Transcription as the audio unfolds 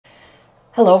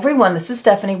Hello everyone, this is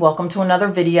Stephanie. Welcome to another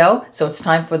video. So it's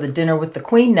time for the Dinner with the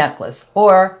Queen necklace,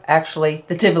 or actually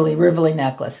the Tivoli Rivoli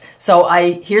necklace. So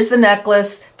here's the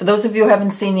necklace. For those of you who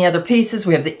haven't seen the other pieces,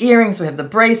 we have the earrings, we have the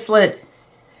bracelet,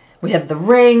 we have the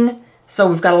ring. So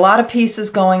we've got a lot of pieces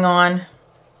going on.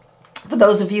 For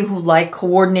those of you who like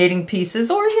coordinating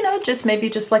pieces, or just maybe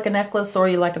just like a necklace, or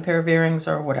you like a pair of earrings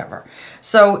or whatever.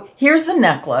 So here's the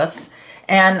necklace,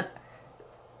 and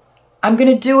I'm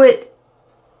going to do it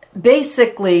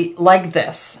basically like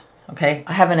this, okay?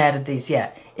 I haven't added these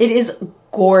yet. It is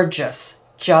gorgeous,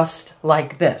 just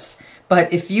like this.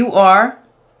 But if you are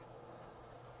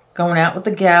going out with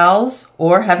the gals,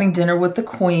 or having dinner with the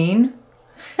queen,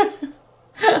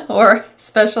 or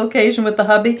special occasion with the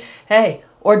hubby, hey,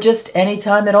 or just any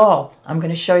time at all, I'm going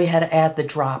to show you how to add the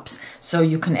drops. So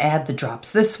you can add the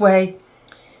drops this way,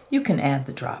 you can add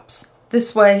the drops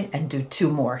this way, and do two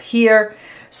more here.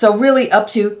 So really up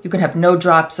to you. You can have no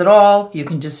drops at all. You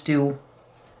can just do,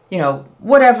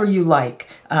 whatever you like.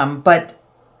 But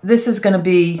this is going to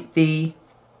be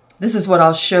this is what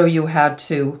I'll show you how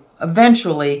to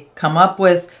eventually come up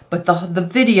with. But the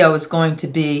video is going to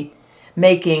be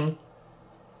making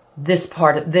this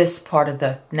part of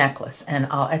the necklace. And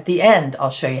at the end, I'll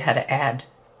show you how to add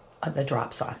the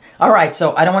drops on. All right,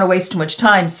 so I don't want to waste too much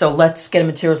time, so let's get a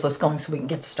materials list going so we can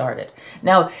get started.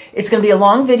 Now, it's going to be a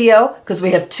long video because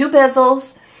we have two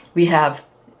bezels, we have,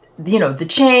 the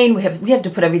chain, we have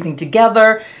to put everything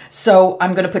together. So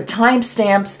I'm going to put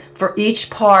timestamps for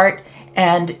each part,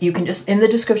 and you can just, in the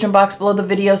description box below the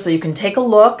video, so you can take a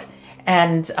look,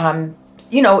 and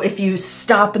if you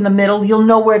stop in the middle, you'll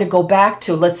know where to go back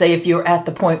to. Let's say if you're at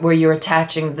the point where you're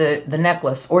attaching the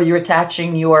necklace, or you're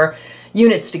attaching your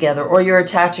units together, or you're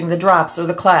attaching the drops or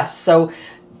the clasps. So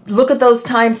look at those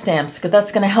timestamps, because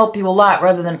that's going to help you a lot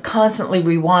rather than constantly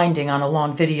rewinding on a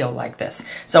long video like this.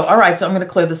 So all right, so I'm going to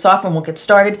clear this off and we'll get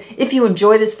started. If you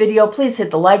enjoy this video, please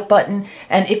hit the like button,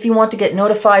 and if you want to get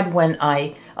notified when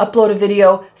I upload a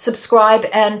video, subscribe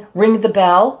and ring the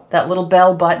bell, that little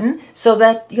bell button, so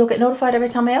that you'll get notified every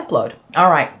time I upload.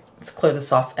 All right, let's clear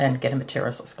this off and get a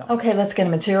materials list going. Okay, let's get a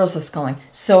materials list going.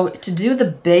 So to do the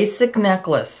basic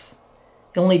necklace,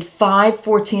 you'll need 5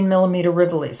 14mm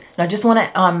Rivolis. And I just want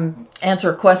to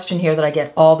answer a question here that I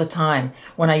get all the time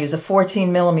when I use a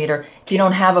 14mm. If you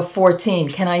don't have a 14,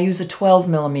 can I use a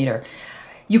 12mm?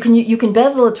 You can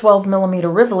bezel a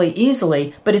 12mm Rivoli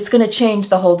easily, but it's going to change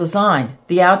the whole design.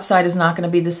 The outside is not going to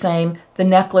be the same. The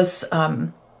necklace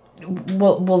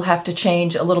will have to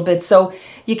change a little bit. So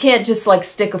you can't just like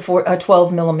stick a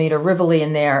 12mm Rivoli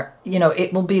in there.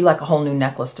 It will be like a whole new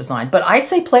necklace design. But I'd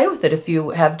say play with it if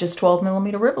you have just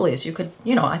 12mm Rivolis. You could,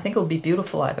 I think it would be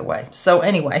beautiful either way. So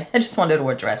anyway, I just wanted to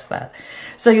address that.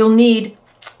 So you'll need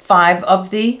 5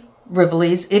 of the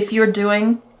Rivolis. If you're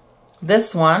doing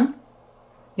this one,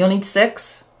 you'll need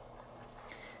 6.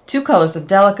 2 colors of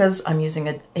Delicas. I'm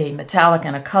using a metallic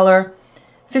and a color.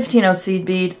 15-0 seed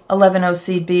bead, 11-0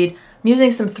 seed bead. I'm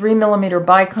using some 3mm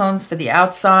bicones for the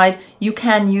outside. You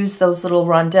can use those little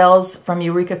Rondelles from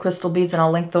Eureka Crystal Beads, and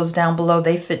I'll link those down below.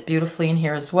 They fit beautifully in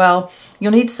here as well.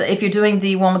 You'll need, if you're doing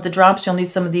the one with the drops, you'll need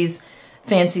some of these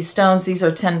fancy stones. These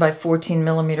are 10 by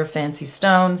 14mm fancy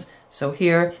stones. So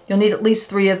here, you'll need at least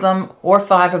 3 of them or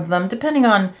 5 of them, depending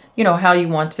on, how you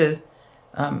want to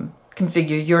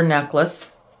configure your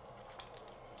necklace.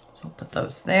 So I'll put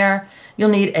those there. You'll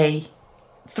need a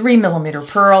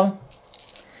 3mm pearl.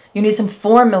 You need some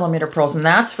 4mm pearls, and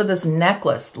that's for this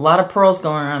necklace. A lot of pearls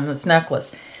going on in this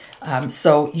necklace.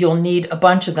 So you'll need a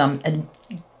bunch of them, and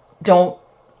don't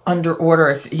under order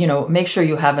if, make sure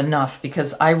you have enough,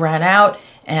 because I ran out,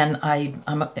 and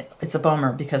it's a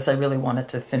bummer because I really wanted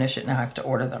to finish it. Now I have to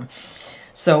order them.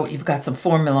 So you've got some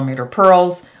 4mm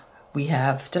pearls. We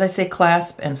have, did I say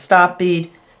clasp and stop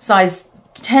bead, size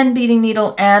 10 beading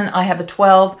needle, and I have a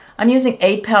 12. I'm using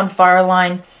 8-pound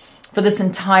Fireline for this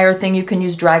entire thing. You can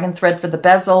use dragon thread for the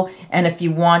bezel, and if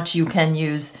you want, you can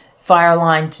use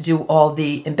Fireline to do all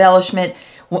the embellishment.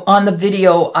 On the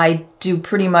video, I do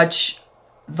pretty much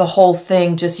the whole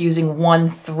thing just using one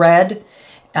thread,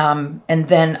 and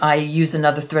then I use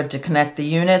another thread to connect the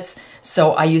units.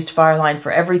 So I used Fireline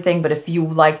for everything, but if you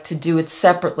like to do it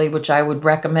separately, which I would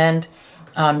recommend,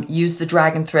 use the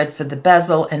dragon thread for the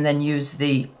bezel, and then use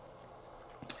the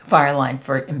Fireline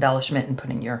for embellishment and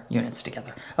putting your units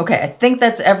together. Okay, I think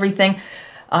that's everything.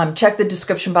 Check the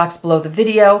description box below the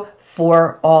video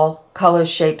for all colors,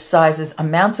 shapes, sizes,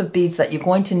 amounts of beads that you're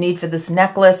going to need for this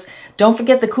necklace. Don't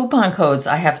forget the coupon codes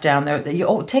I have down there.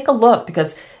 Take a look,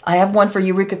 because I have one for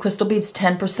Eureka Crystal Beads,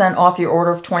 10% off your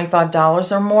order of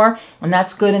 $25 or more, and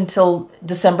that's good until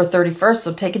December 31st,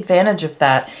 so take advantage of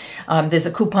that. There's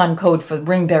a coupon code for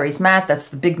Ringberries Matte. That's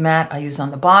the big mat I use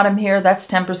on the bottom here. That's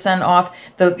 10% off.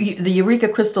 The Eureka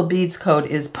Crystal Beads code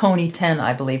is Pony10,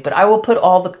 I believe. But I will put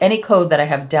any code that I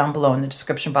have down below in the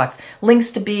description box.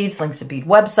 Links to beads, links to bead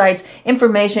websites,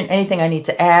 information, anything I need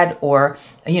to add or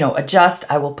adjust,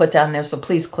 I will put down there. So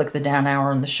please click the down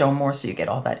arrow and the show more so you get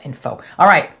all that info. All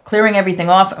right, clearing everything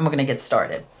off, and we're going to get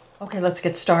started. Okay, let's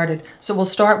get started. So we'll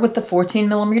start with the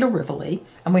 14mm Rivoli,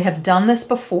 and we have done this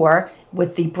before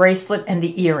with the bracelet and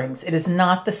the earrings. It is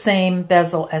not the same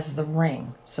bezel as the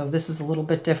ring, so this is a little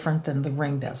bit different than the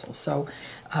ring bezel. So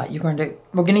I'm going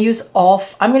to use all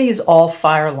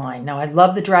Fireline. Now I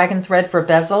love the dragon thread for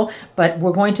bezel, but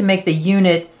we're going to make the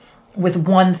unit with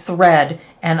one thread,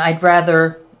 and I'd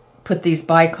rather put these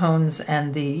bicones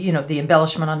and the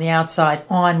embellishment on the outside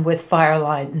on with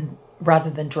Fireline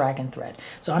rather than dragon thread.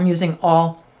 So I'm using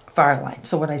all Fireline.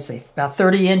 So what I say, about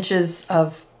 30 inches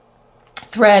of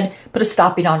thread, put a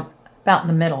stop bead on about in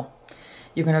the middle.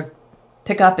 You're going to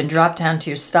pick up and drop down to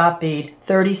your stop bead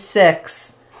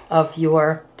 36 of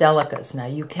your Delicas. Now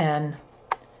you can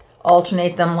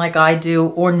alternate them like I do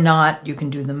or not. You can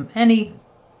do them any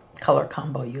color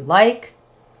combo you like.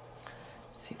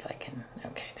 Let's see if I can,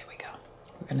 okay, there we go.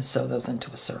 We're going to sew those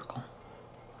into a circle.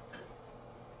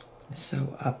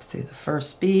 Sew up through the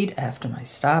first bead after my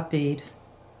stop bead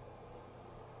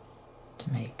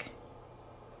to make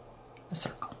a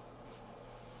circle.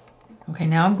 Okay,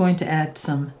 now I'm going to add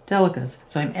some Delicas.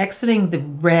 So I'm exiting the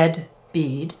red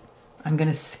bead. I'm going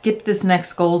to skip this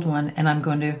next gold one and I'm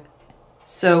going to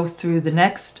sew through the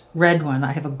next red one.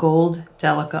 I have a gold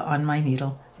Delica on my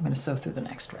needle. I'm going to sew through the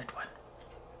next red one.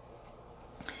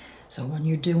 So when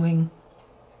you're doing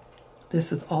this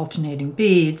with alternating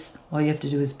beads, all you have to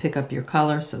do is pick up your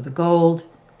color. So the gold,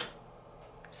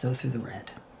 sew through the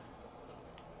red.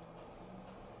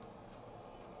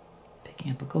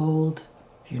 Picking up a gold.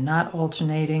 If you're not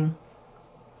alternating,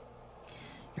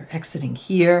 you're exiting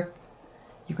here.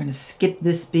 You're going to skip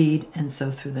this bead and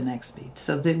sew through the next bead.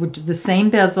 So the same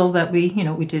bezel that we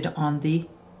did on the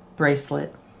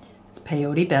bracelet. It's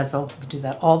peyote bezel. We do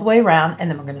that all the way around, and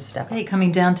then we're going to step up. Okay,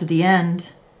 coming down to the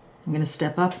end, I'm going to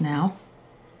step up now.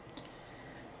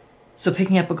 So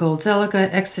picking up a gold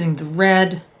Delica, exiting the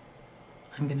red,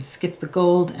 I'm going to skip the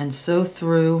gold and sew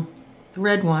through the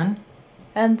red one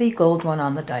and the gold one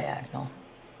on the diagonal.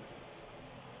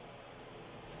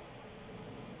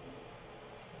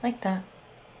 Like that.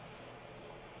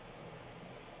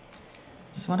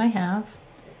 This is what I have.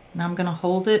 Now I'm going to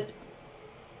hold it,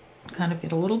 kind of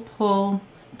get a little pull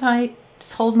tight,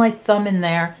 just hold my thumb in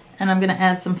there, and I'm going to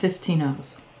add some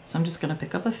 15-0s. So I'm just going to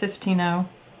pick up a 15-0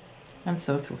 and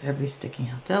sew through every sticking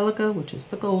out Delica, which is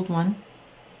the gold one,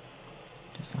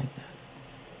 just like that.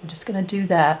 I'm just going to do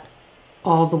that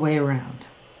all the way around.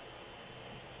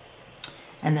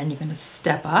 And then you're going to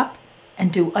step up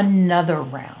and do another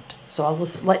round. So I'll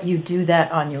just let you do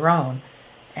that on your own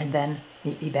and then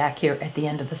meet me back here at the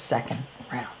end of the second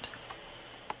round.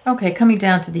 Okay, coming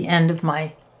down to the end of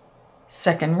my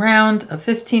second round of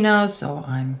 15-0, so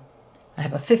I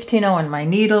have a 15-0 on my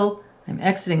needle. I'm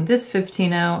exiting this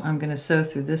 15-0. I'm going to sew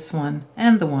through this one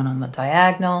and the one on the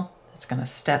diagonal. It's going to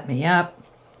step me up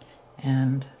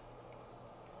and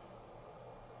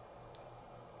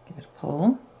give it a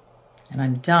pull. And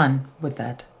I'm done with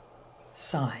that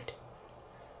side.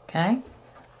 Okay?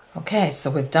 Okay, so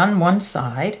we've done one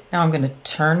side. Now I'm going to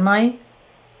turn my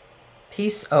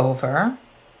piece over,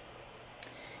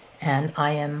 and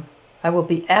I will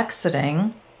be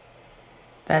exiting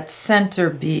that center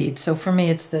bead. So for me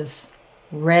it's this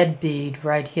red bead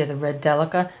right here, the red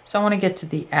Delica. So I want to get to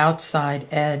the outside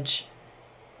edge.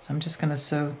 So I'm just going to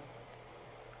sew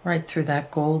right through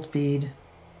that gold bead,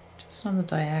 just on the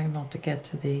diagonal to get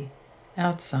to the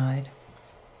outside,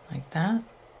 like that.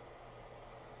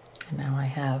 And now I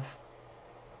have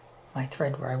my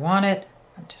thread where I want it.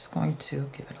 I'm just going to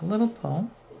give it a little pull.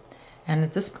 And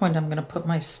at this point I'm going to put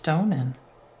my stone in.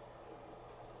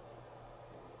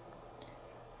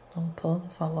 Little pull,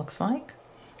 that's what it looks like.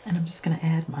 And I'm just going to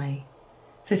add my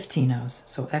 15-0s.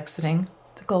 So exiting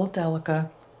the gold Delica,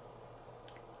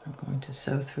 I'm going to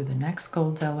sew through the next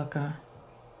gold Delica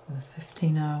with a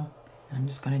 15-0. And I'm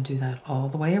just going to do that all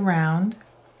the way around.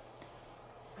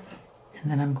 And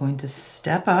then I'm going to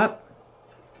step up.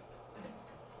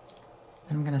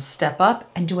 I'm going to step up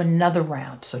and do another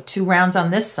round. So 2 rounds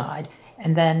on this side,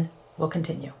 and then we'll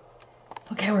continue.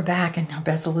 Okay, we're back and our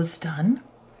bezel is done.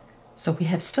 So we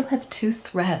still have 2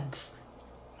 threads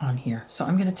on here. So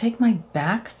I'm going to take my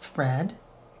back thread,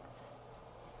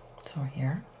 so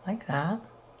here, like that,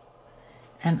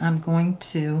 and I'm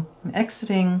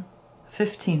exiting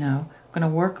 15-0. I'm going to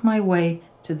work my way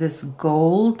to this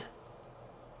gold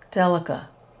Delica,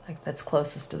 like that's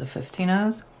closest to the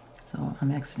 15-0s. So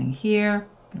I'm exiting here.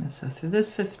 I'm going to sew through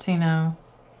this 15-0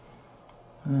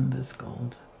 and then this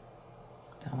gold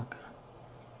Delica.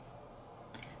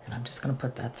 And I'm just going to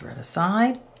put that thread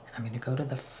aside, and I'm going to go to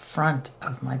the front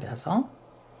of my bezel.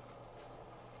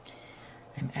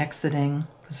 I'm exiting,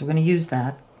 because we're going to use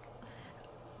that.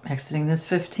 I'm exiting this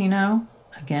 15-0.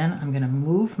 Again, I'm going to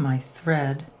move my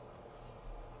thread.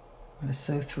 I'm going to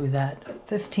sew through that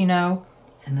 15-0,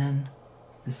 and then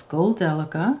this gold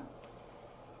Delica,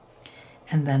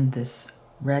 and then this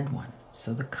red one.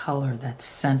 So the color, that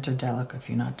center Delica, if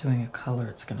you're not doing a color,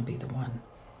 it's going to be the one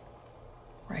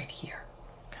right here.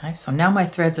 Okay, so now my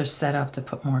threads are set up to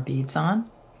put more beads on.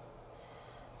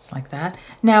 It's like that.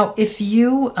 Now, if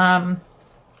you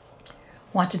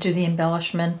want to do the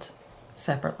embellishment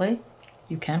separately,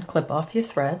 you can clip off your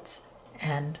threads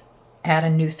and add a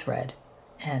new thread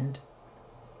and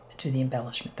do the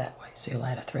embellishment that way. So you'll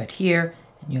add a thread here,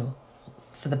 and you'll,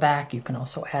 for the back, you can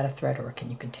also add a thread, or can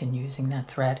you continue using that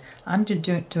thread? I'm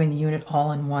doing the unit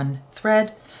all in one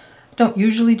thread. I don't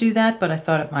usually do that, but I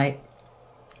thought it might,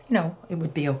 you know, it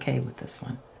would be okay with this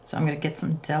one. So I'm going to get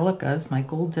some Delicas, my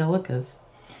gold Delicas,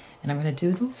 and I'm going to do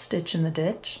a little stitch in the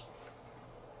ditch.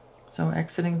 So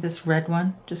exiting this red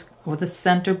one, just with a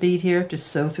center bead here, just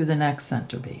sew through the next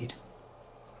center bead.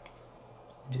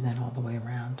 Do that all the way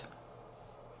around.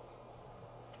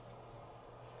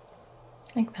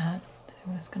 Like that. See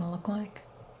what it's going to look like.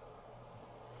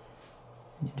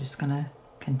 And you're just going to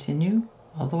continue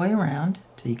all the way around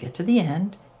till you get to the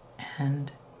end,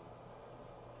 and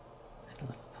a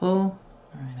little pull.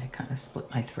 All right, I kind of split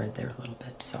my thread there a little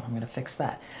bit, so I'm going to fix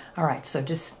that. All right, so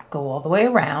just go all the way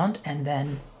around, and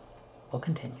then we'll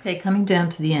continue. Okay, coming down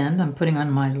to the end, I'm putting on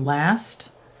my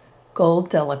last gold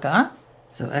Delica.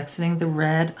 So exiting the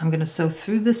red, I'm going to sew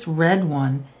through this red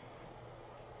one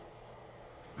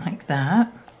like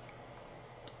that.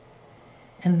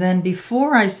 And then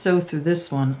before I sew through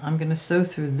this one, I'm going to sew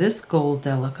through this gold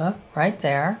Delica right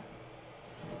there.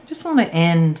 I just want to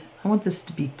end, I want this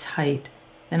to be tight.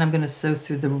 Then I'm going to sew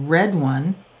through the red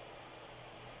one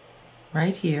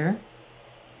right here.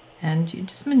 And you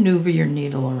just maneuver your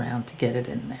needle around to get it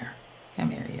in there.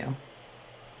 Come here, you.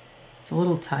 It's a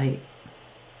little tight.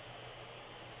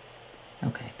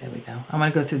 Okay, there we go. I'm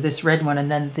going to go through this red one and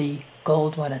then the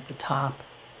gold one at the top.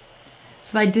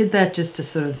 So I did that just to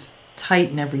sort of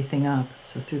tighten everything up.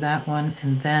 So through that one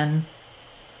and then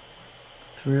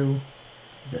through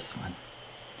this one.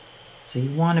 So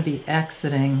you want to be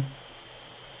exiting,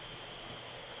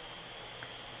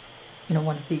 you know,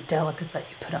 one of the Delicas that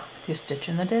you put on with your stitch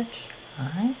in the ditch. All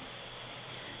right.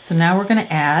 So now we're going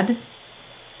to add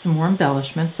some more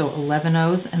embellishments. So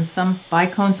 11-0s and some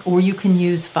bicones, or you can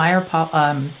use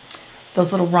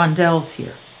those little rondelles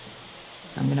here.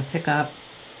 So I'm going to pick up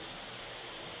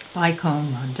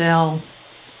bicone, rondelle.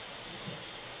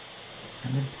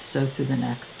 I'm going to sew through the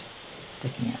next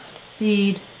sticking out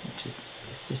bead, which is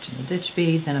the stitch in the ditch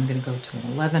bead. Then I'm going to go to an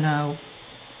 11-0.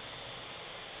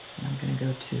 And I'm going to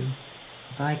go to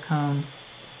a bicone.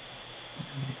 I'm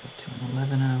going to go to an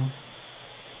 11-0.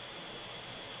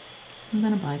 And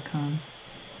then a bicone.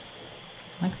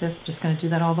 Like this. I'm just going to do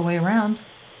that all the way around.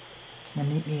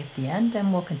 Then meet me at the end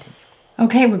and we'll continue.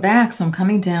 Okay, we're back. So I'm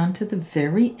coming down to the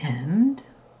very end.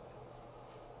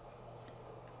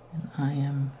 And I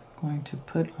am going to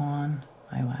put on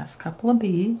my last couple of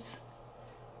beads.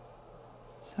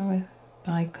 So a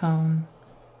bicone,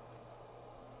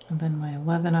 and then my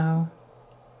 11-0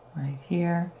 right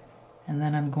here, and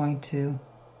then I'm going to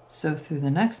sew through the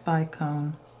next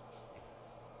bicone,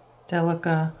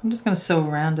 Delica. I'm just going to sew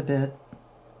around a bit,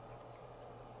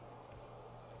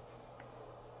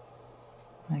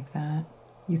 like that.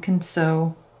 You can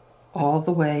sew all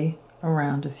the way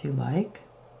around if you like.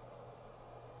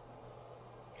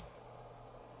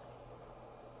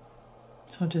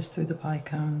 So just through the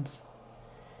bicones.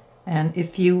 And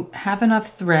if you have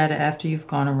enough thread after you've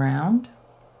gone around,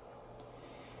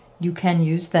 you can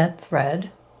use that thread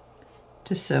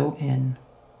to sew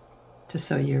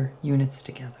your units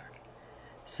together.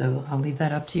 So I'll leave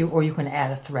that up to you, or you can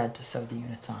add a thread to sew the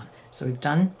units on. So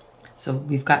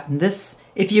we've gotten this.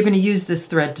 If you're going to use this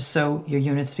thread to sew your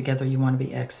units together, you want to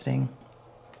be exiting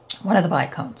one of the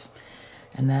bicones.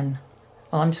 And then,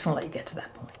 well, I'm just going to let you get to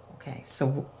that point. Okay,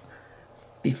 so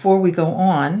before we go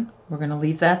on, we're going to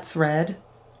leave that thread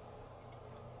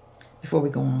before we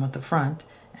go on with the front,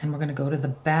 and we're going to go to the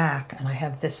back, and I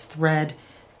have this thread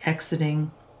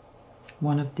exiting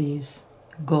one of these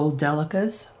gold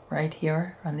Delicas right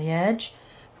here on the edge.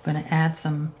 I'm going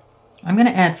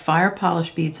to add fire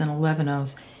polished beads and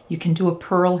 11-0s. You can do a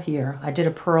pearl here. I did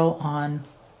a pearl on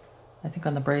I think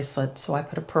on the bracelet. So I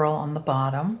put a pearl on the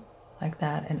bottom like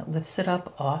that, and it lifts it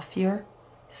up off your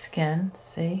skin,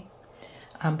 see?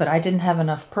 But I didn't have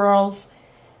enough pearls.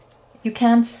 You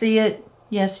can see it.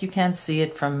 Yes, you can see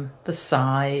it from the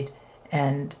side,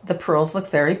 and the pearls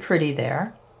look very pretty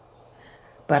there.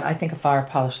 But I think a fire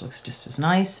polish looks just as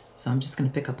nice. So I'm just going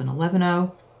to pick up an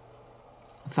 11-0,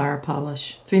 a fire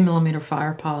polish, 3mm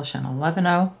fire polish and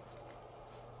 11-0.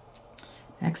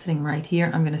 Exiting right here,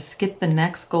 I'm going to skip the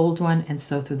next gold one and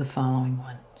sew through the following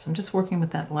one. So I'm just working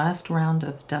with that last round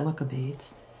of Delica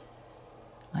beads,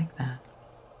 like that.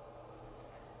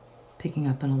 Picking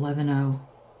up an 11-0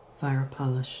 fire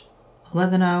polish,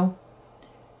 11-0.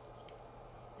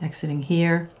 Exiting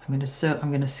here, I'm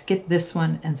going to skip this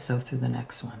one and sew through the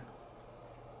next one.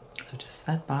 So just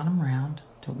that bottom round.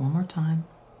 Do it one more time.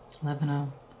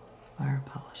 11-0 fire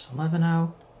polish,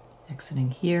 11-0.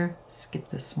 Exiting here, skip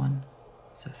this one.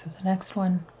 So through the next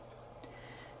one.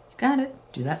 You got it.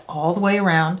 Do that all the way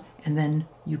around, and then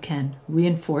you can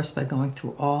reinforce by going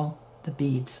through all the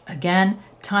beads. Again,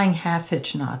 tying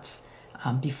half-hitch knots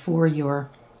before your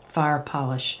fire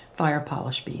polish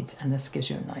beads, and this gives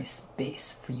you a nice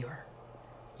base for your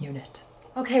unit.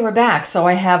 Okay, we're back. So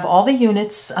I have all the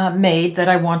units made that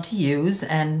I want to use,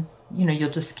 and you'll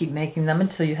just keep making them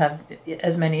until you have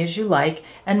as many as you like.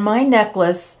 And my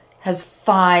necklace has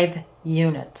 5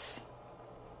 units.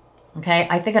 Okay,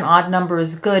 I think an odd number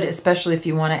is good, especially if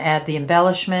you want to add the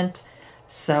embellishment.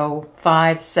 So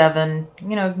 5, 7,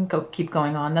 you can keep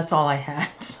going on. That's all I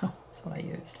had, so that's what I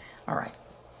used. All right.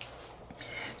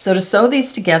 So to sew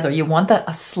these together, you want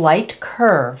a slight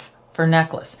curve for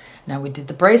necklace. Now we did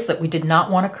the bracelet, we did not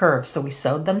want a curve, so we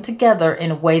sewed them together in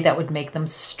a way that would make them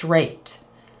straight.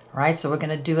 All right, so we're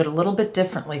going to do it a little bit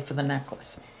differently for the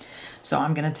necklace. So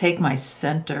I'm going to take my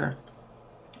center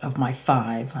of my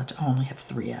 5, I only have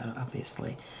 3 out,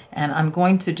 obviously, and I'm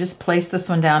going to just place this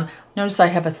one down. Notice I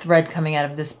have a thread coming out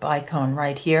of this bicone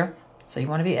right here, so you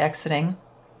want to be exiting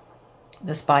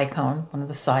this bicone, one of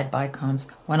the side bicones.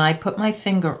 When I put my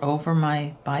finger over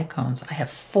my bicones, I have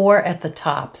 4 at the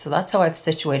top, so that's how I've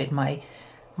situated my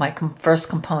first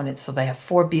component, so they have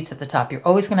 4 beads at the top. You're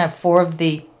always going to have 4 of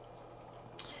the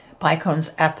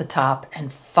bicones at the top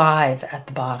and 5 at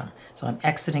the bottom. So I'm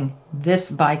exiting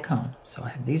this bicone. So I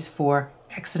have these 4,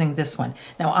 exiting this one.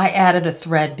 Now I added a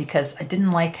thread because I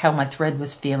didn't like how my thread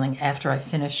was feeling after I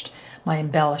finished my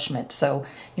embellishment. So,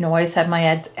 I always have my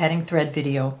adding thread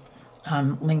video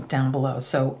linked down below.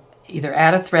 So either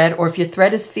add a thread, or if your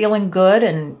thread is feeling good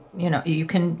and you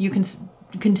can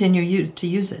continue to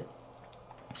use it.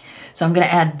 So I'm going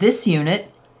to add this unit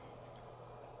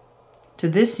to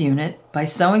this unit by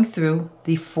sewing through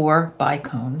the 4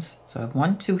 bicones. So I have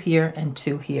 1, 2 here, and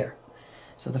 2 here.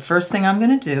 So the first thing I'm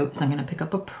going to do is I'm going to pick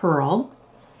up a pearl,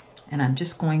 and I'm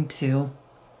just going to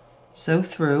sew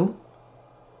through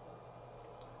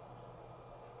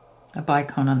a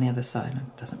bicone on the other side.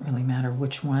 It doesn't really matter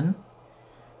which one,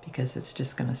 because it's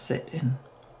just going to sit in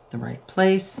the right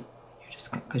place. You're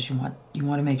just because you want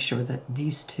to make sure that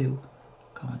these 2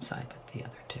 coincide with the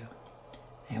other 2.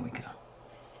 There we go.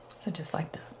 So just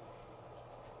like that.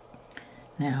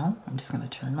 Now I'm just going to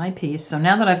turn my piece. So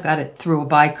now that I've got it through a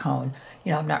bicone,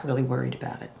 I'm not really worried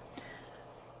about it.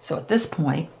 So at this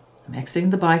point, I'm exiting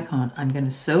the bicone. I'm going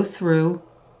to sew through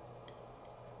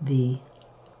the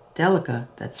Delica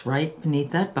that's right beneath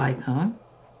that bicone,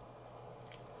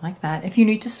 like that. If you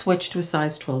need to switch to a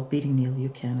size 12 beading needle, you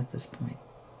can at this point.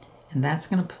 And that's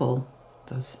going to pull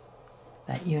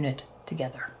that unit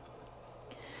together.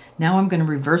 Now I'm going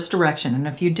to reverse direction, and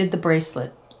if you did the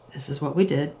bracelet, this is what we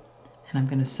did, and I'm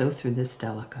going to sew through this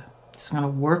Delica. Just going to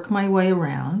work my way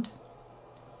around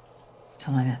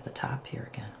until I'm at the top here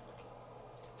again.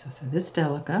 So through this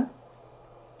Delica,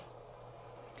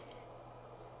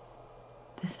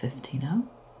 this 15-0,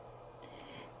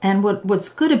 and what's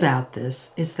good about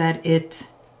this is that it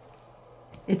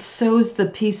sews the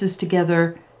pieces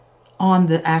together on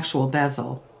the actual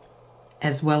bezel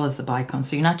as well as the bicone,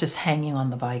 so you're not just hanging on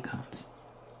the bicones.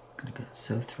 I'm going to go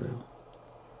sew through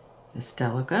this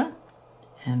Delica,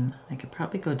 and I could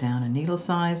probably go down a needle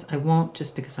size. I won't,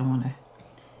 just because I want to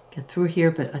get through here,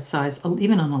 but a size,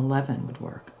 even an 11 would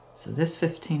work. So this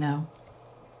 15-0,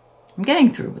 I'm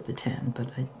getting through with the 10, but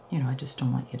I just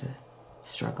don't want you to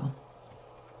struggle.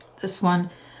 This one,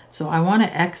 so I want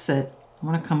to exit, I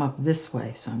want to come up this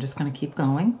way, so I'm just going to keep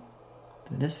going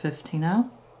through this 15-0.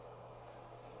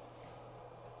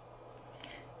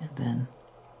 And then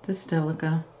this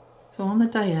Delica, so on the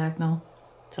diagonal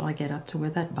till I get up to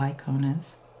where that bicone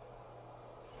is.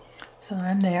 So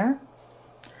I'm there.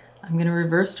 I'm going to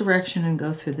reverse direction and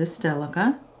go through this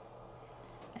Delica,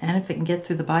 and if it can get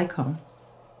through the bicone,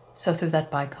 sew through that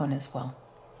bicone as well.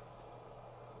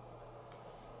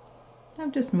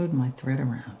 I've just moved my thread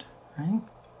around, right?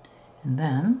 And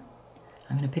then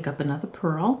I'm going to pick up another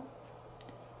pearl,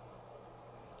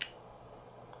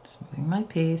 just moving my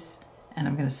piece, and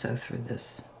I'm going to sew through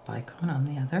this bicone on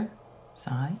the other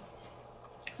side.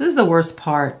 This is the worst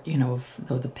part, you know,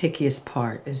 though the pickiest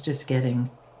part is just getting,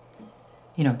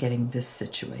 you know, getting this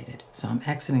situated. So I'm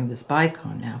exiting this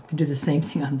bicone now. I can do the same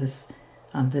thing on this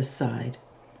side.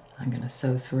 I'm going to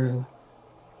sew through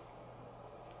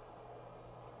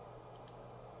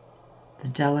the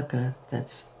Delica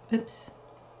that's, oops,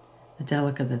 the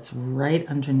Delica that's right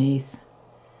underneath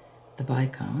the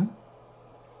bicone.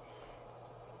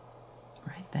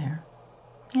 Right there.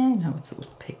 Yeah, I know it's a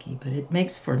little picky, but it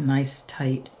makes for a nice,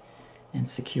 tight, and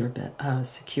secure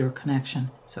connection.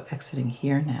 So exiting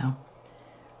here now,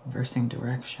 reversing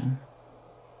direction.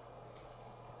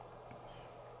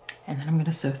 And then I'm going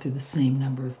to sew through the same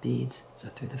number of beads. So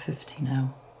through the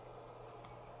 15-0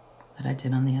 that I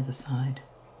did on the other side.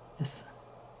 This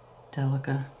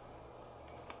Delica,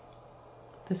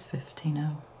 this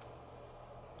 15-0,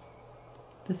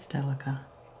 this Delica,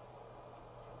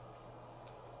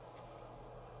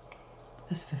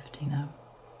 this 15-0,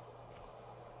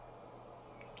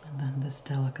 and then this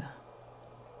Delica.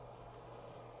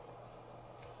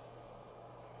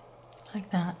 Like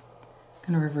that.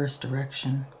 I'm going to reverse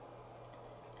direction.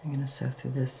 I'm going to sew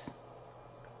through this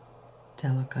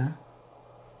Delica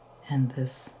and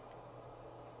this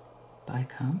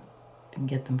bicone. You can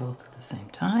get them both at the same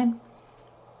time.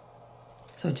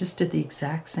 So I just did the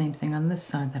exact same thing on this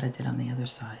side that I did on the other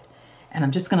side. And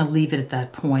I'm just going to leave it at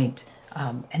that point,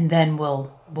 and then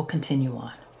we'll continue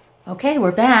on. Okay,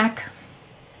 we're back.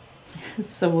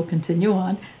 So we'll continue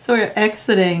on. So we're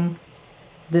exiting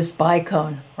this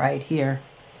bicone right here.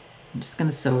 I'm just going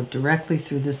to sew directly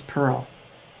through this pearl.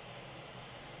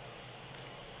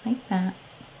 Like that.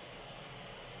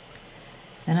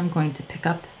 Then I'm going to pick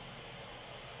up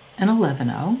an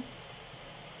 11-0.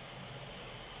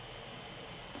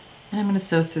 And I'm going to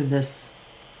sew through this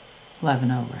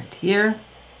 11-0 right here.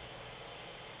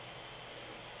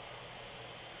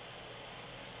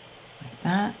 Like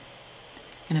that.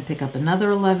 I'm going to pick up another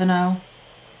 11-0.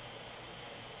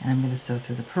 And I'm going to sew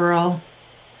through the pearl.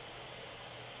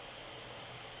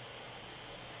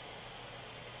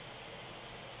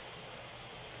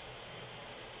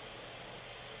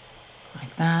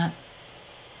 Like that.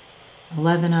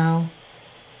 11-0.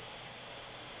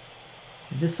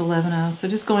 Through this 11-0. So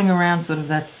just going around sort of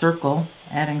that circle,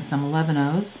 adding some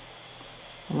 11-0s.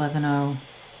 11-0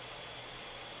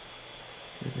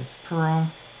 through this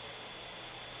pearl.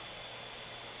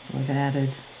 So we've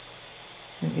added,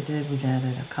 see what we did? We've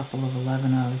added a couple of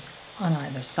 11-0s on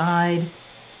either side.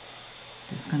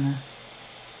 Just going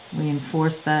to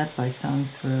reinforce that by sewing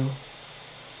through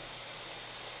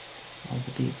all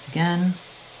the beads again.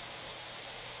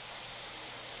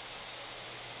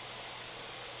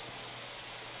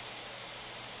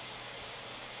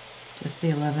 Just the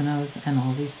 11-0s and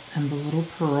all these, and the little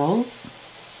pearls.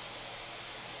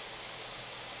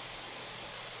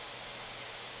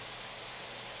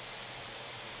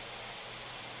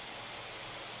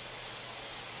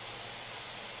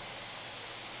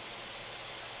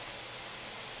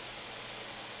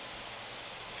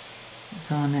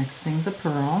 So I'm exiting the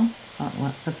pearl,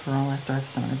 after I've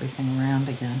sewn everything around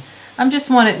again. I just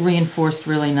want it reinforced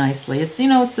really nicely. It's, you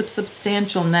know, it's a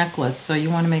substantial necklace, so you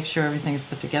want to make sure everything is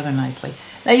put together nicely.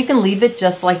 Now you can leave it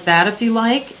just like that if you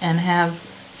like, and have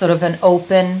sort of an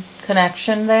open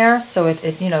connection there, so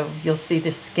it you know, you'll see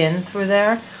the skin through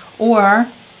there. Or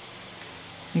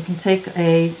you can take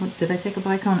a, did I take a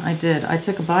bicone? I did. I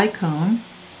took a bicone,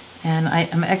 and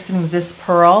I'm exiting this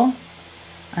pearl.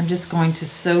 I'm just going to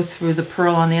sew through the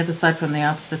pearl on the other side from the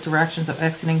opposite direction. So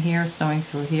exiting here, sewing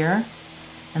through here,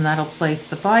 and that'll place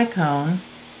the bicone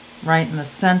right in the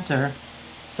center.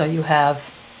 So you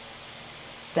have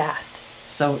that.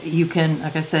 So you can,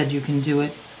 like I said, you can do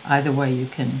it either way. You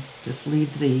can just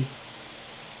leave the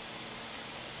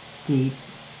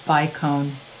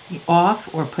bicone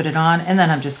off or put it on, and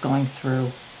then I'm just going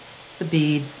through the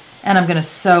beads, and I'm going to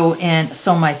sew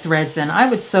my threads in. I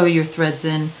would sew your threads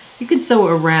in. You can sew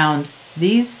around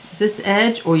this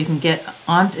edge, or you can get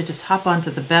on, just hop onto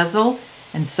the bezel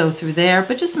and sew through there,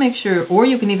 but just make sure, or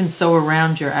you can even sew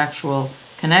around your actual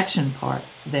connection part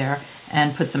there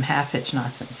and put some half hitch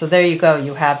knots in. So there you go,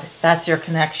 you have, that's your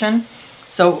connection.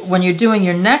 So when you're doing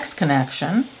your next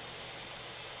connection,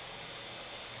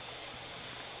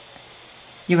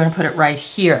 you're going to put it right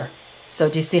here.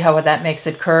 So do you see how that makes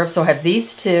it curve? So I have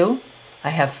these two, I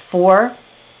have 4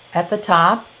 at the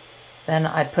top. Then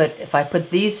if I put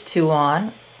these two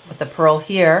on with the pearl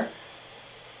here,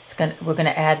 we're gonna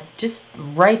add just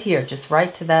right here, just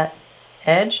right to that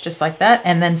edge, just like that,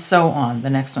 and then so on. The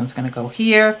next one's gonna go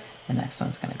here, the next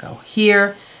one's gonna go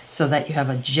here, so that you have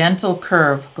a gentle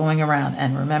curve going around.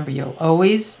 And remember, you'll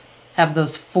always have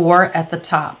those 4 at the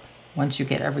top once you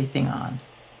get everything on.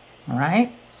 All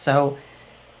right, so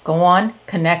go on,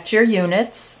 connect your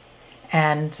units,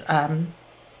 and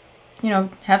you know,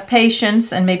 have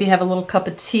patience and maybe have a little cup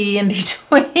of tea in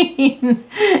between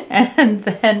and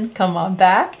then come on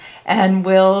back and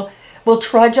we'll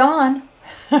trudge on.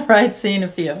 All right, see you in a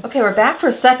few. Okay, we're back for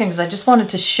a second because I just wanted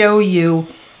to show you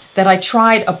that I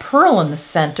tried a pearl in the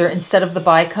center instead of the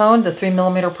bicone, the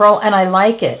 3mm pearl, and I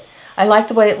like it. I like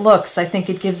the way it looks. I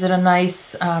think it gives it a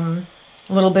nice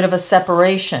little bit of a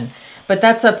separation, but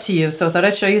that's up to you. So I thought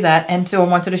I'd show you that, and so I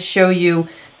wanted to show you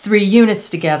 3 units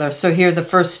together. So here are the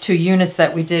first 2 units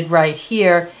that we did right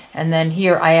here, and then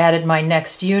here I added my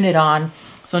next unit on.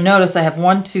 So notice I have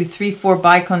 1, 2, 3, 4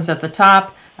 bicones at the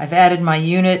top. I've added my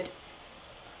unit,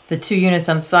 the 2 units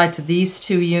on the side to these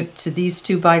two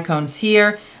bicones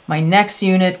here. My next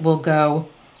unit will go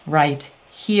right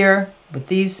here with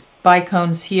these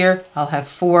bicones here. I'll have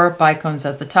 4 bicones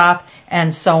at the top,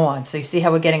 and so on. So you see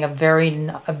how we're getting a very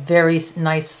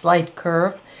nice slight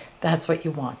curve. That's what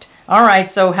you want. All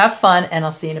right, so have fun, and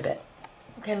I'll see you in a bit.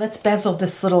 Okay, let's bezel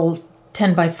this little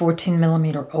 10 by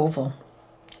 14mm oval.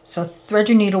 So thread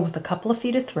your needle with a couple of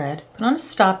feet of thread, put on a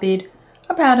stop bead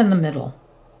about in the middle,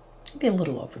 maybe a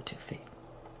little over 2 feet.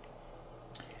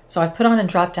 So I put on and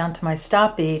dropped down to my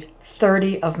stop bead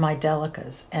 30 of my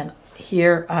Delicas, and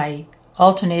here I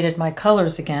alternated my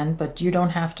colors again, but you don't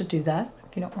have to do that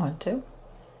if you don't want to. I'm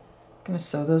going to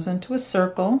sew those into a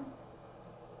circle.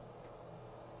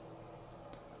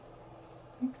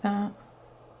 Like that.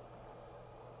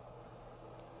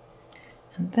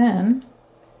 And then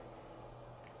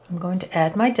I'm going to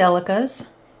add my Delicas.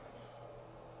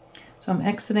 So I'm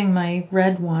exiting my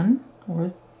red one,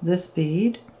 or this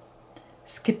bead,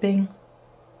 skipping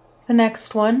the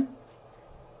next one,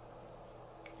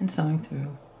 and sewing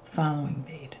through the following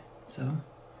bead. So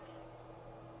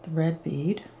the red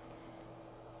bead,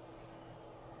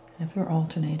 and if you're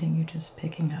alternating, you're just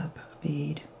picking up a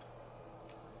bead,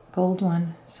 gold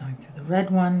one, sewing through the red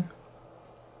one.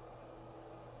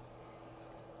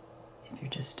 If you're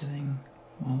just doing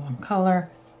one color,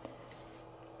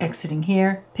 exiting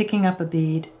here, picking up a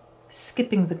bead,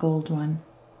 skipping the gold one,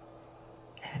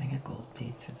 adding a gold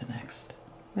bead through the next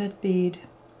red bead,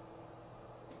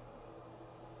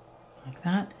 like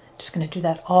that. Just going to do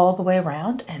that all the way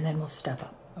around, and then we'll step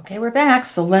up. Okay, we're back,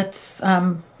 so let's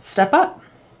step up.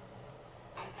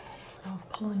 I'll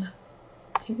pull in a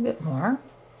teeny bit more.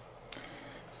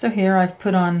 So here I've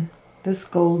put on this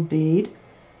gold bead.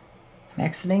 I'm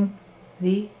exiting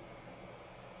the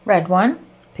red one,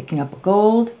 picking up a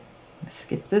gold. I'm going to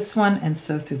skip this one and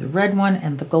sew through the red one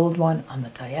and the gold one on the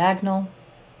diagonal.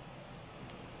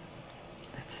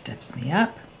 That steps me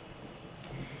up.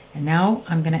 And now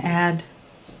I'm going to add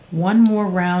one more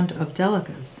round of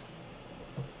Delicas.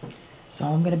 So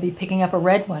I'm going to be picking up a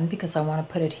red one because I want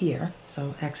to put it here.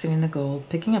 So exiting the gold,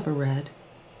 picking up a red,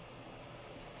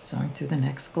 sewing through the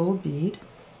next gold bead,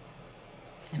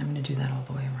 and I'm going to do that all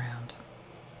the way around.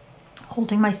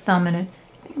 Holding my thumb in it,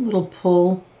 make a little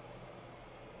pull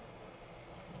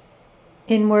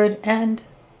inward and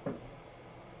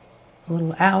a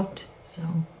little out, so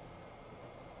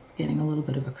getting a little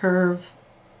bit of a curve.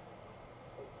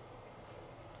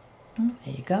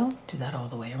 There you go. Do that all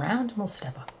the way around and we'll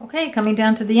step up. Okay, coming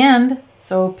down to the end,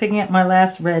 so picking up my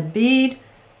last red bead,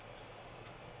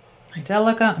 my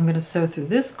Delica, I'm going to sew through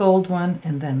this gold one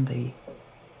and then the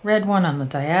red one on the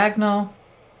diagonal.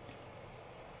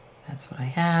 That's what I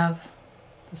have.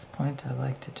 At this point I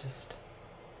like to just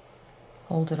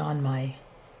hold it on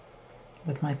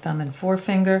with my thumb and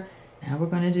forefinger. Now we're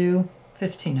going to do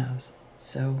 15 O's.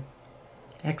 So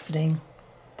exiting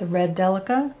the red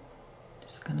Delica,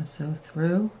 just going to sew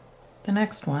through the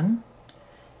next one,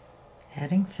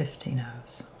 adding 15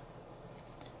 O's.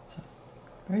 So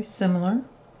very similar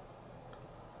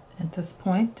at this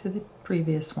point to the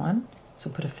previous one. So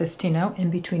put a 15-0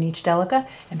 in between each Delica,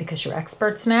 and because you're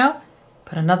experts now,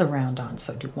 put another round on.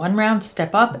 So do one round,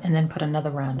 step up, and then put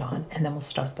another round on, and then we'll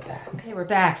start the back. Okay, we're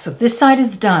back. So this side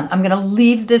is done. I'm going to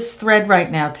leave this thread right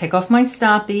now, take off my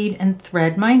stop bead and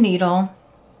thread my needle.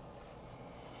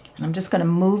 And I'm just going to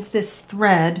move this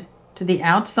thread to the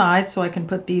outside so I can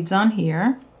put beads on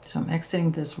here. So I'm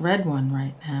exiting this red one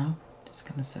right now. Just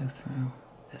going to sew through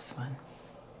this one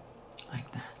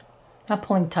like that. Not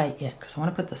pulling tight yet because I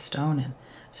want to put the stone in.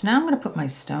 So now I'm going to put my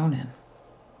stone in.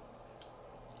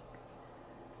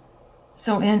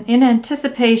 So in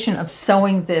anticipation of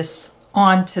sewing this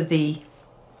onto the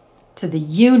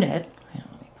unit,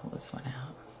 let me pull this one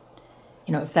out.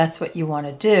 You know, if that's what you want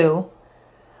to do,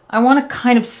 I want to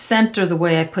kind of center the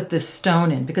way I put this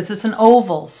stone in because it's an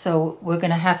oval, so we're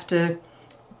going to have to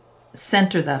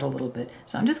center that a little bit.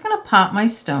 So I'm just going to pop my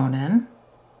stone in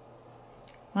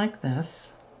like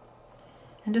this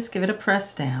and just give it a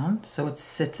press down so it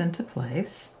sits into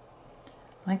place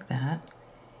like that.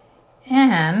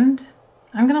 And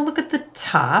I'm going to look at the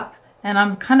top, and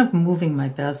I'm kind of moving my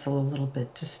bezel a little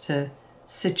bit just to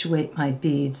situate my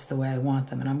beads the way I want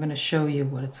them. And I'm going to show you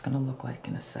what it's going to look like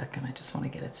in a second. I just want to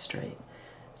get it straight.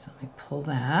 So let me pull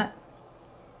that.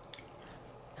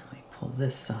 And let me pull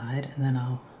this side, and then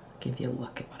I'll give you a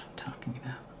look at what I'm talking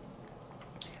about.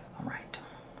 All right.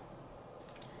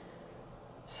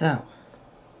 So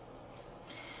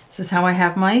this is how I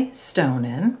have my stone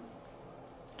in.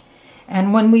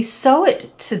 And when we sew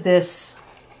it to this,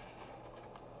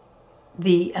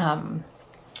 the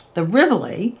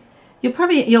Rivoli,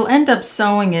 you'll end up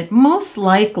sewing it most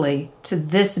likely to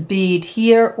this bead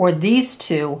here or these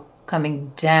two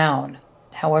coming down,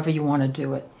 however you want to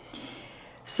do it.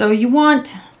 So you want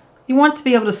to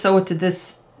be able to sew it to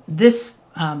this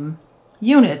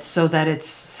unit so that it's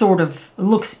sort of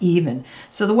looks even.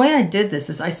 So the way I did this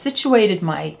is I situated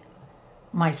my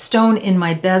stone in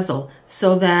my bezel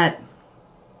so that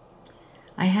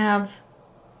I have,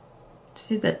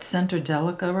 see that center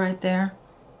Delica right there?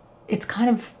 It's kind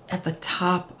of at the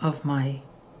top of my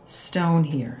stone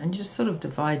here, and you just sort of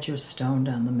divide your stone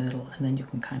down the middle, and then you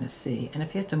can kind of see. And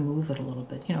if you have to move it a little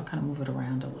bit, you know, kind of move it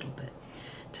around a little bit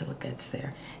till it gets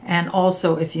there. And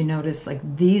also, if you notice,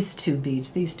 like these two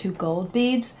beads, these two gold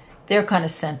beads, they're kind of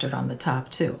centered on the top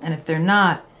too. And if they're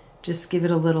not, just give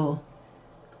it a little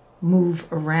move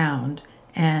around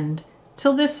and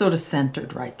till they're sort of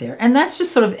centered right there. And that's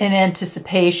just sort of in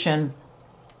anticipation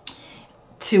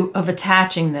of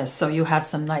attaching this, so you have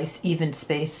some nice even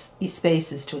spaces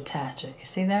to attach it. You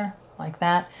see there? Like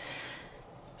that.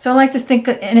 So I like to think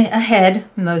ahead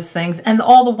in those things, and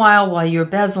all the while you're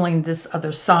bezeling this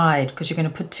other side, because you're going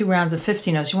to put 2 rounds of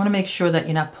 15-0s, you want to make sure that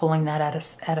you're not pulling that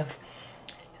out of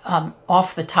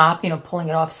off the top, you know, pulling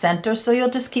it off center. So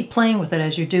you'll just keep playing with it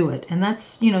as you do it. And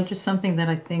that's, you know, just something that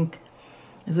I think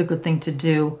is a good thing to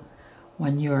do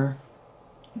when you're,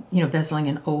 you know, bezeling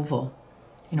an oval,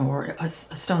 you know, or a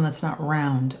stone that's not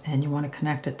round and you want to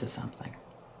connect it to something.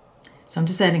 So I'm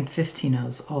just adding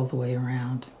 15-0s all the way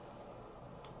around,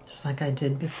 just like I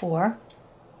did before.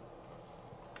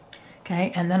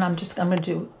 Okay, and then I'm going to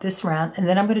do this round, and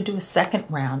then I'm going to do a second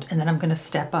round, and then I'm going to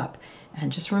step up.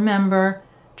 And just remember,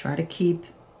 try to keep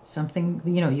something,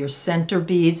 you know, your center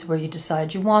beads where you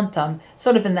decide you want them,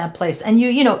 sort of in that place. And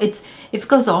you know, if it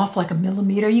goes off like a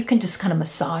millimeter, you can just kind of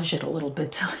massage it a little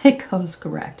bit till it goes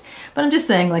correct. But I'm just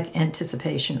saying, like,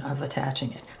 anticipation of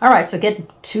attaching it. All right, so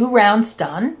get 2 rounds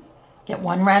done. Get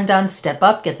 1 round done, step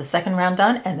up, get the second round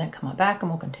done, and then come on back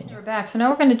and we'll continue. We're back. So now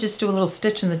we're going to just do a little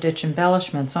stitch in the ditch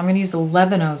embellishment. So I'm going to use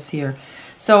 11-0s here.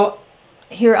 So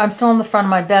here I'm still in the front of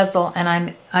my bezel,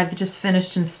 and I've just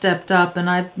finished and stepped up, and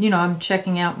I'm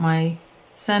checking out my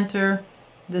center.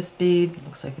 This bead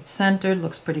looks like it's centered,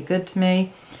 looks pretty good to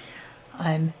me.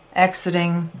 I'm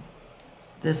exiting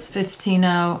this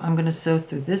 15-0. I'm going to sew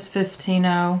through this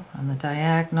 15-0 on the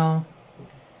diagonal,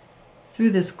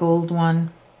 through this gold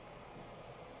one,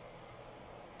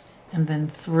 and then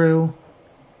through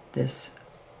this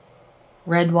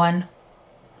red one.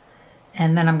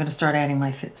 And then I'm going to start adding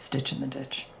my stitch in the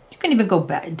ditch. You can even go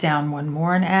back down one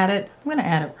more and add it. I'm going to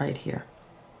add it right here.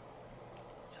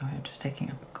 So I'm just picking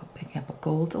up a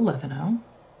gold 11-0.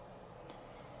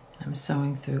 I'm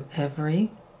sewing through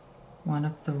every one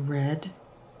of the red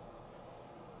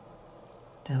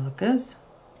Delicas,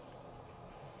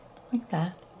 like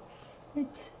that.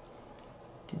 Oops.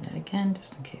 Do that again,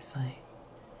 just in case I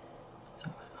sew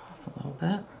it off a little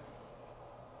bit.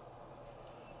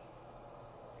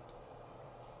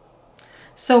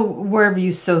 So wherever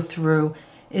you sew through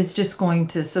is just going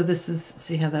to, so this is,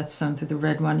 see how that's sewn through the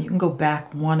red one? You can go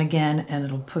back one again and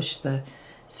it'll push the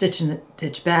stitch in the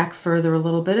ditch back further a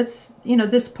little bit. It's, you know,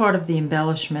 this part of the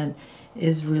embellishment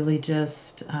is really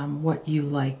just what you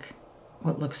like,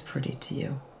 what looks pretty to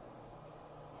you.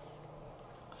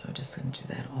 So just going to do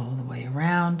that all the way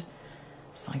around.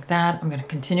 Just like that. I'm going to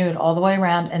continue it all the way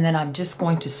around, and then I'm just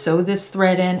going to sew this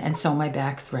thread in and sew my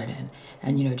back thread in.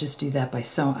 And, you know, just do that by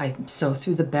I sew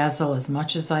through the bezel as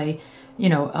much as I,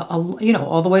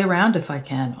 all the way around if I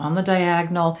can, on the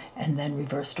diagonal, and then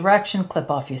reverse direction, clip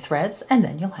off your threads, and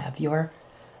then you'll have your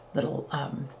little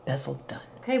bezel done.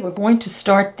 Okay, we're going to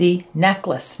start the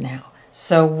necklace now.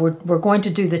 So we're going to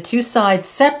do the two sides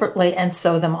separately and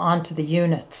sew them onto the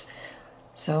units.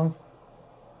 So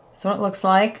that's what it looks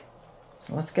like.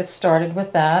 So let's get started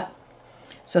with that.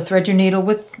 So thread your needle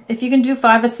with, if you can do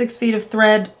 5 or 6 feet of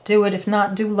thread, do it. If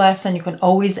not, do less, and you can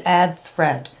always add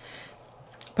thread.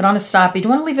 Put on a stop bead. You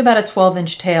want to leave about a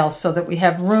 12-inch tail so that we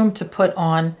have room to put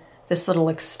on this little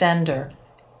extender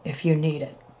if you need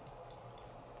it.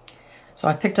 So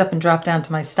I picked up and dropped down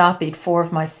to my stop bead 4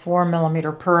 of my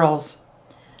 4mm pearls.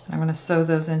 And I'm going to sew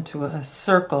those into a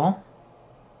circle.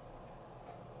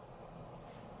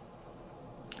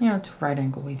 To a right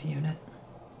angle weave unit.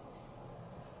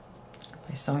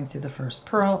 By sewing through the first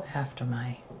pearl after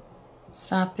my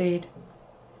stop bead.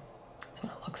 That's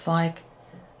what it looks like.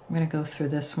 I'm going to go through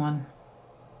this one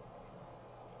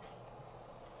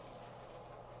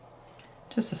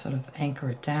just to sort of anchor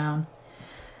it down.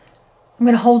 I'm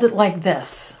going to hold it like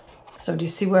this. So do you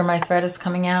see where my thread is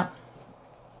coming out?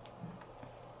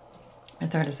 My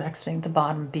thread is exiting the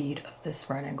bottom bead of this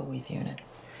right angle weave unit.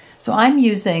 So I'm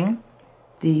using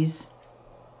these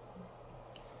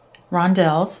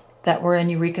Rondelles that were in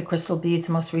Eureka Crystal Beads'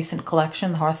 most recent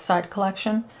collection, the Hearthside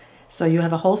collection. So you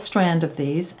have a whole strand of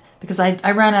these, because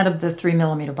I ran out of the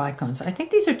 3mm bicones. I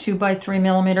think these are 2 by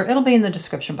 3mm. It'll be in the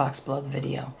description box below the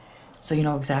video, so you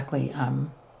know exactly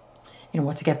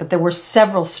what to get. But there were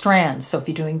several strands. So if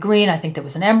you're doing green, I think there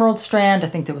was an emerald strand. I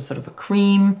think there was sort of a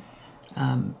cream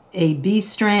AB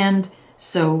strand.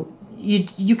 So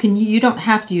you don't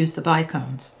have to use the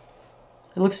bicones.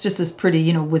 It looks just as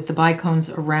pretty, with the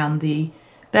bicones around the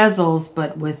bezels,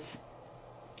 but with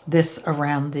this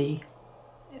around the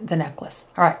necklace.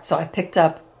 All right, so I picked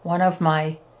up one of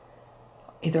my,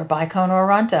 either a bicone or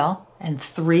a rondelle, and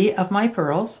 3 of my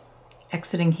pearls.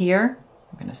 Exiting here,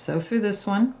 I'm going to sew through this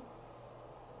one.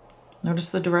 Notice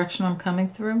the direction I'm coming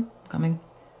through, coming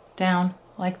down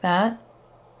like that.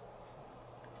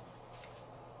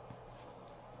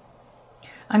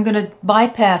 I'm going to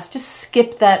bypass, just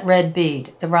skip that red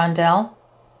bead, the rondelle,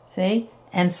 see,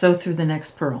 and sew through the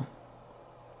next pearl.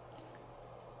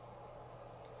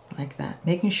 Like that,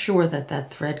 making sure that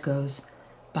that thread goes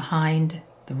behind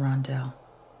the rondelle.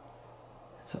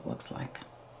 That's what it looks like.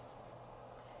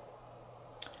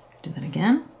 Do that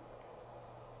again.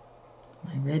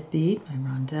 My red bead, my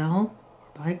rondelle,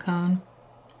 bicone,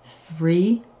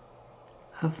 3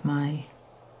 of my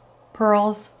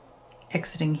pearls,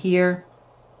 exiting here,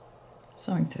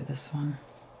 sewing through this one.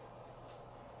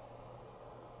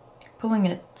 Pulling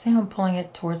it, see how I'm pulling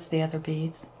it towards the other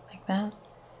beads, like that?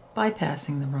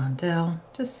 Bypassing the rondelle,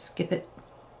 just skip it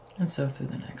and sew through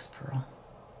the next pearl.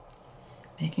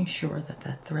 Making sure that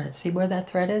that thread, see where that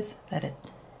thread is? That it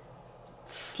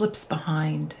slips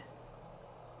behind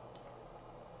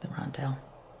the rondelle,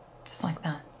 just like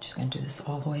that. Just going to do this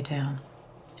all the way down.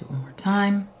 Do it one more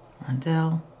time,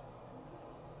 rondelle.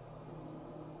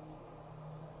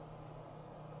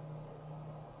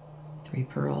 Three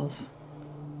pearls.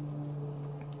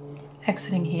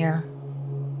 Exiting here,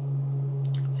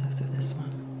 sew through this one.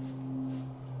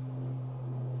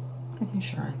 Making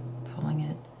sure I'm pulling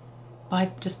it.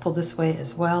 Just pull this way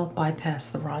as well,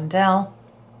 bypass the rondelle.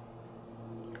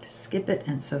 Just skip it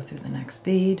and sew through the next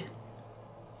bead.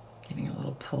 Giving a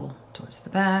little pull towards the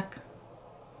back.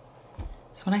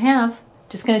 That's what I have.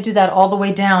 Just going to do that all the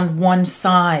way down one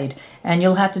side, and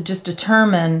you'll have to just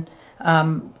determine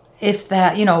if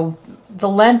that, the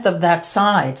length of that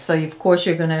side. So of course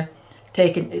you're going to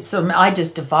take it. So I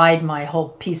just divide my whole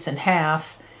piece in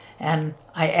half, and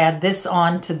I add this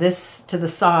on to this to the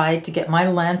side to get my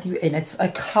length, and it's a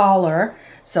collar.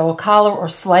 So a collar or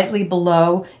slightly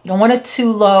below. You don't want it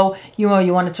too low. You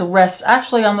want it to rest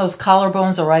actually on those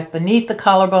collarbones or right beneath the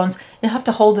collarbones. You have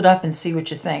to hold it up and see what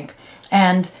you think.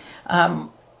 And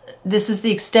this is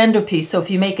the extender piece. So if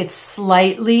you make it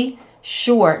slightly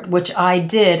short, which I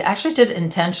actually did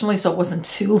intentionally so it wasn't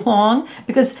too long,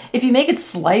 because if you make it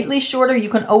slightly shorter, you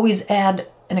can always add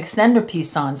an extender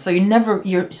piece on. So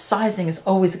your sizing is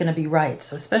always going to be right.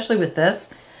 So especially with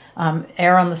this,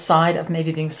 err on the side of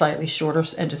maybe being slightly shorter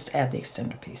and just add the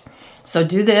extender piece. So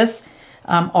do this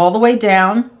all the way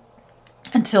down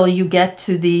until you get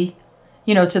to the,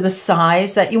 to the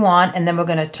size that you want, and then we're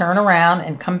going to turn around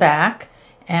and come back,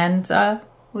 and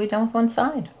we're done with one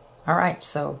side. All right,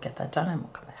 so get that done and we'll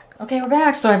come back. Okay, we're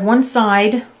back. So I have one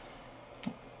side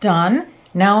done.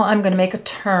 Now I'm going to make a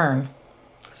turn.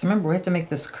 So remember, we have to make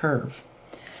this curve.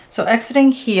 So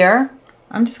exiting here,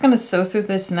 I'm just going to sew through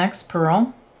this next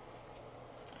pearl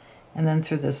and then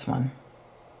through this one.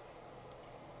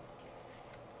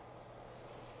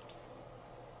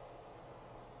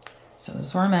 So this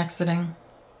is where I'm exiting,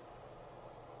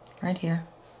 right here.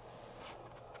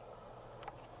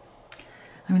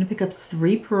 I'm going to pick up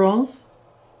 3 pearls.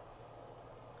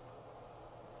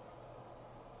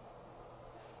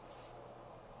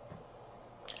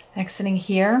 Exiting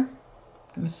here,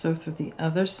 I'm going to sew through the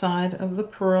other side of the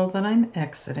pearl that I'm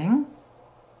exiting.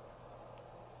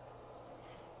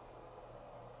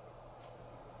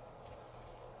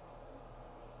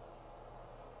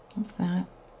 Like that.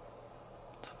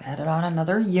 So I've added on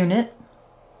another unit.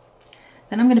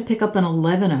 Then I'm going to pick up an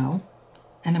 11/0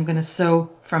 and I'm going to sew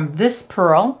from this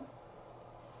pearl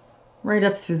right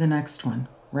up through the next one,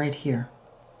 right here.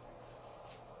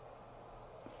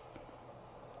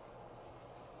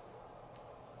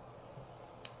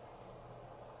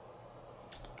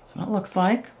 That's what it looks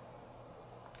like.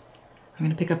 I'm going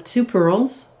to pick up 2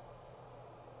 pearls.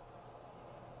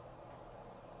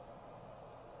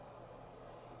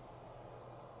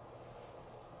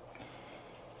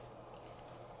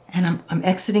 And I'm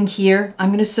exiting here. I'm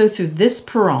going to sew through this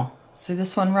pearl. See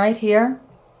this one right here?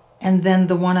 And then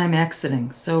the one I'm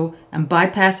exiting. So I'm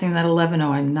bypassing that 11/0.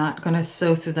 I'm not going to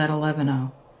sew through that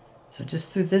 11/0. So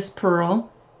just through this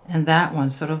pearl and that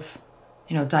one, sort of,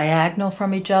 you know, diagonal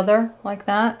from each other like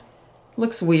that.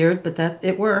 Looks weird, but that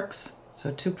it works.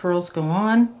 So 2 pearls go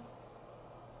on.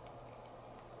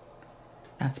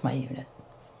 That's my unit.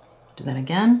 Do that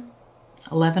again.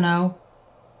 11/0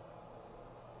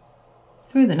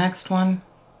 through the next one.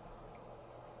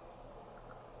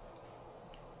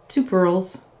 2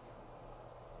 pearls.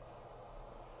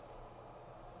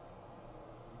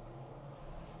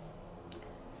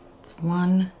 It's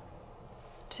 1,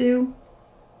 2.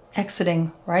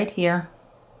 Exiting right here.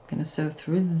 I'm going to sew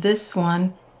through this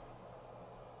one,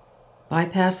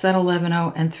 bypass that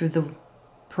 11/0 and through the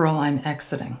pearl I'm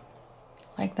exiting.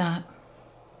 Like that.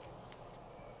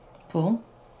 Pull.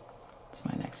 That's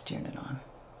my next unit on.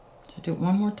 Should I do it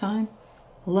one more time?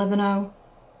 11/0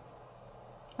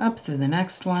 up through the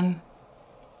next one.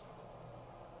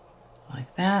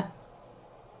 Like that.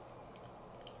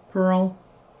 Pearl.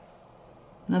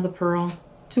 Another pearl.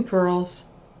 2 pearls.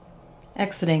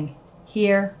 Exiting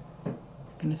here. I'm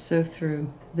going to sew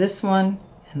through this one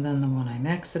and then the one I'm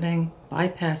exiting,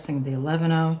 bypassing the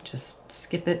 11/0, just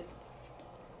skip it,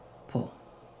 pull.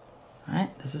 All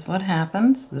right, this is what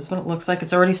happens. This is what it looks like.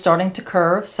 It's already starting to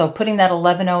curve, so putting that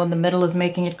 11/0 in the middle is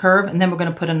making it curve, and then we're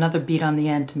going to put another bead on the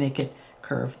end to make it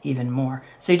curve even more.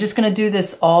 So you're just going to do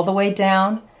this all the way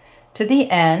down to the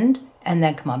end, and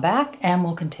then come on back and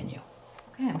we'll continue.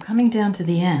 Okay, I'm coming down to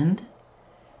the end.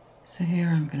 So here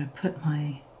I'm going to put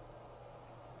my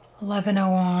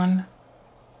 11/0 on,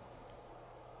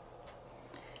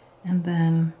 and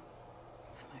then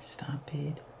my stop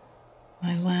bead,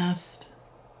 my last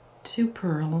 2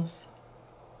 pearls,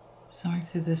 sewing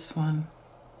through this one,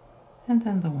 and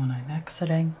then the one I'm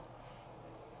exiting.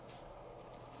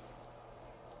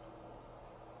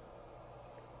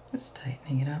 Just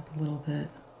tightening it up a little bit.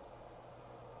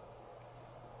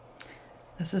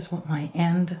 This is what my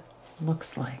end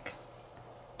looks like,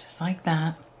 just like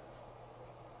that.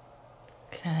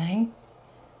 Okay,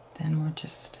 then we're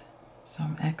just, so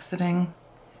I'm exiting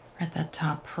at that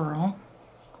top pearl.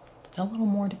 Still a little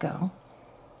more to go.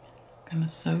 I'm going to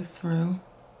sew through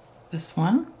this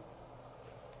one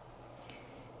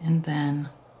and then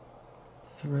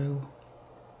through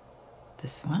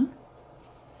this one.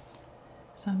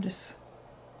 So I'm just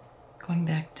going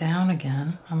back down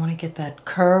again. I want to get that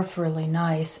curve really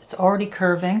nice. It's already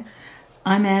curving.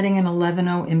 I'm adding an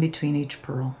 11/0 in between each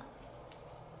pearl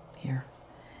here.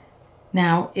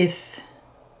 Now, if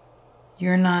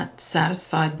you're not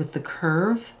satisfied with the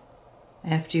curve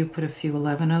after you put a few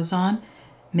 11/0s on,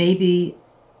 maybe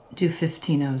do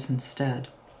 15/0s instead.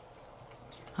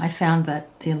 I found that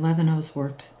the 11/0s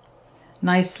worked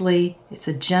nicely. It's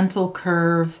a gentle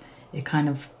curve. It kind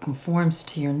of conforms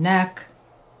to your neck.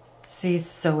 See,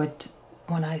 so it,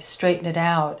 when I straighten it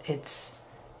out, it's,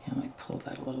 let me pull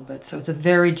that a little bit. So it's a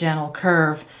very gentle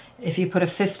curve. If you put a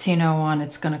 15/0 on,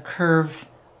 it's going to curve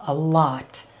a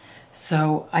lot.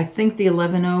 So I think the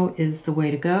 11/0 is the way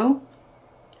to go.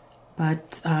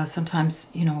 But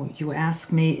sometimes, you know, you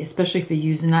ask me, especially if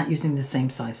you're not using the same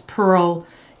size pearl,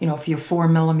 you know, if your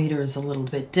 4mm is a little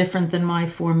bit different than my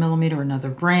 4mm, another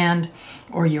brand,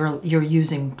 or you're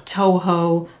using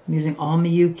Toho, I'm using all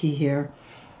Miyuki here,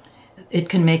 it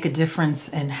can make a difference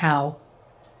in how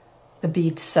the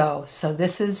beads sew. So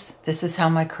this is how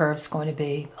my curve's going to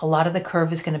be. A lot of the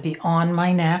curve is going to be on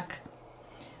my neck.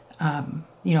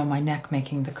 You know, my neck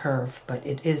making the curve, but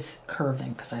it is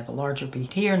curving because I have a larger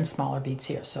bead here and smaller beads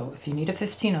here. So if you need a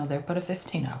 15/0 there, put a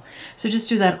 15/0. So just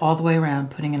do that all the way around,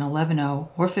 putting an 11/0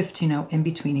 or 15/0 in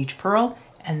between each pearl,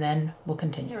 and then we'll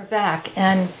continue. We're back,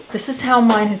 and this is how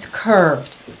mine is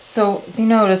curved. So if you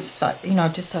notice, if I,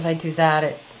 just if I do that,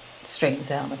 it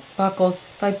straightens out my buckles.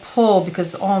 If I pull,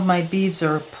 because all my beads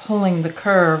are pulling the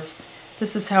curve,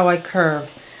 this is how I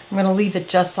curve. I'm going to leave it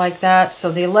just like that.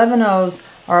 So the 11/0s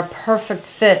are a perfect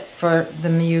fit for the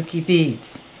Miyuki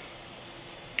beads.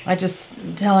 I'm just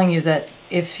telling you that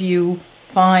if you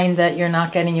find that you're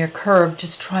not getting your curve,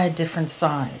 just try a different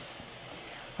size.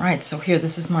 All right, so here,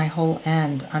 this is my whole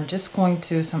end. I'm just going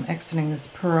to, so I'm exiting this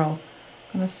pearl.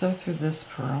 I'm going to sew through this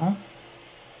pearl.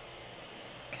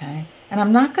 Okay, and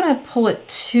I'm not going to pull it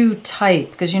too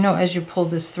tight because as you pull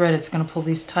this thread, it's going to pull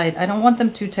these tight. I don't want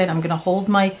them too tight. I'm going to hold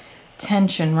my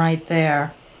tension right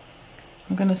there.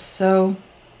 I'm going to sew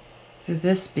through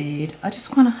this bead. I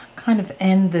just want to kind of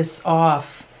end this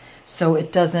off so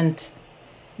it doesn't,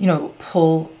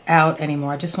 pull out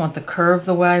anymore. I just want the curve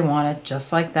the way I want it,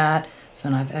 just like that. So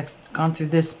then I've gone through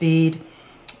this bead.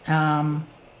 I'm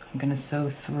going to sew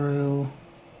through,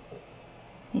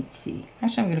 let's see,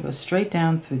 actually I'm going to go straight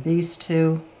down through these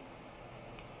two.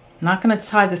 I'm not going to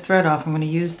tie the thread off. I'm going to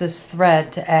use this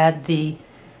thread to add the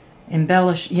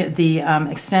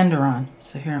extender on.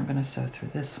 So here I'm going to sew through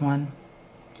this one.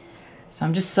 So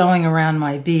I'm just sewing around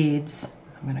my beads.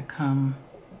 I'm going to come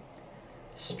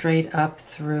straight up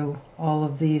through all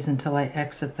of these until I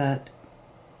exit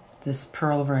this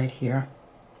pearl right here.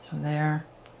 So there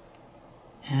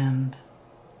and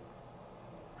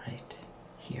right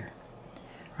here.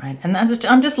 Right, and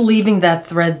I'm just leaving that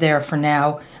thread there for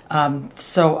now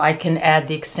so I can add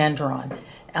the extender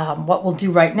on. What we'll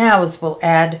do right now is we'll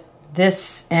add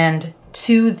this end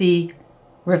to the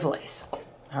Rivolis.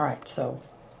 All right, so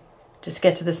just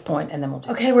get to this point and then we'll do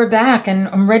it. Okay, we're back and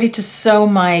I'm ready to sew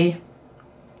my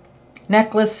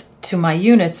necklace to my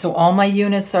unit. So all my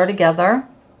units are together,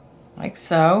 like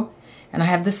so. And I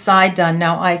have the side done.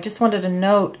 Now I just wanted to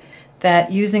note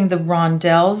that using the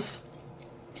Rondelles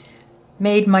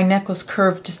made my necklace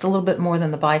curve just a little bit more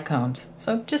than the bicones.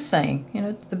 So just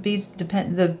saying, the beads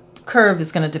depend, the curve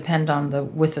is going to depend on the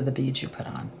width of the beads you put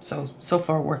on. So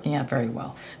far working out very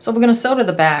well. So we're going to sew to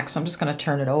the back, so I'm just going to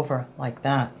turn it over like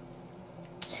that.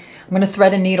 I'm going to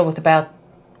thread a needle with about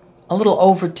a little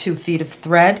over 2 feet of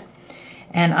thread,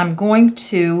 and I'm going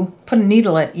to put a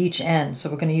needle at each end. So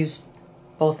we're going to use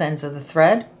both ends of the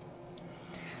thread.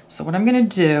 So what I'm going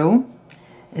to do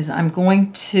is I'm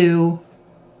going to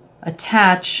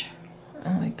attach,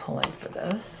 let me pull in for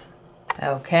this.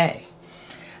 Okay.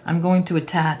 I'm going to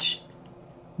attach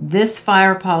this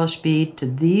fire polished bead to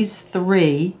these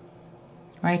 3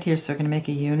 right here. So we're going to make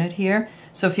a unit here.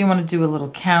 So if you want to do a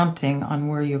little counting on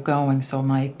where you're going, so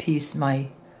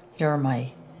here are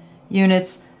my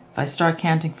units. If I start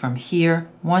counting from here,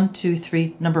 1, 2,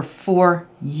 3, number 4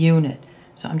 unit.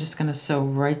 So I'm just going to sew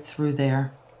right through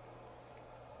there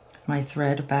with my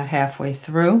thread about halfway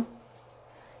through,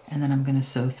 and then I'm going to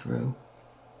sew through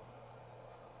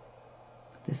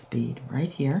this bead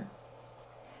right here.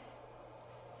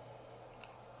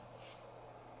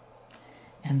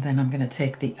 And then I'm going to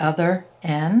take the other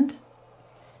end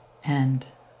and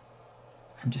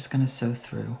I'm just going to sew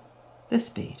through this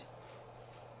bead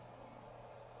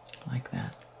like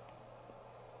that.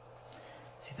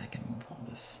 Let's see if I can move all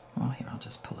this. Well, here, I'll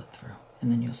just pull it through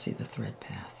and then you'll see the thread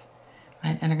path.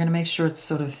 Right? And I'm going to make sure it's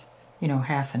sort of,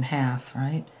 half and half,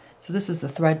 right? So this is the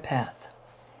thread path.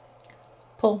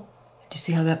 Pull. Do you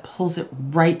see how that pulls it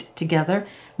right together?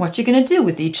 What you're going to do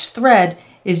with each thread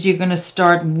is you're going to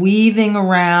start weaving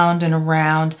around and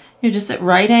around. You're just at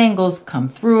right angles, come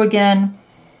through again,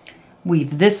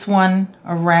 weave this one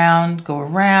around, go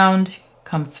around,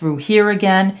 come through here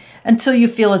again, until you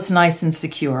feel it's nice and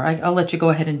secure. I'll let you go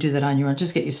ahead and do that on your own.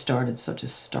 Just get you started. So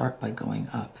just start by going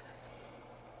up.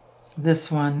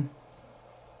 This one.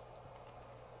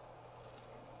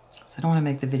 So I don't want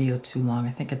to make the video too long.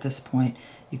 I think at this point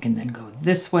you can then go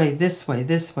this way, this way,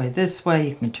 this way, this way.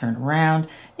 You can turn around.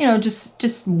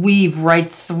 Just weave right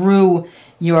through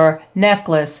your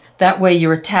necklace. That way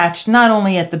you're attached not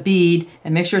only at the bead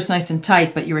and make sure it's nice and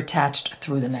tight, but you're attached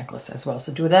through the necklace as well.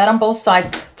 So do that on both sides.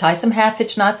 Tie some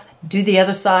half-hitch knots, do the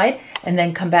other side, and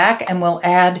then come back and we'll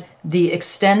add the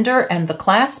extender and the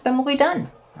clasp and we'll be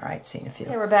done. All right, see you in a few.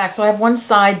 Okay, we're back. So I have one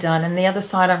side done, and the other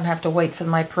side I'm going to have to wait for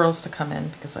my pearls to come in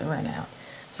because I ran out.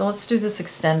 So let's do this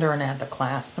extender and add the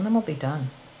clasp, and then we'll be done.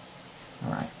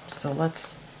 All right,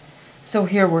 so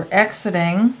here we're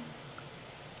exiting,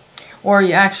 or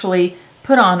you actually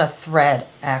put on a thread,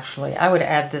 actually. I would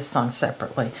add this on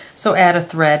separately. So add a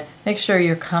thread. Make sure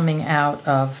you're coming out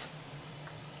of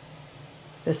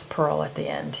this pearl at the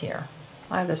end here.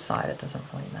 Either side, it doesn't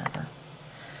really matter.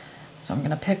 So I'm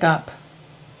going to pick up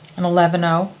an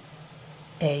 11/0,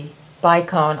 a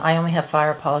bicone. I only have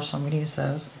fire polish, so I'm going to use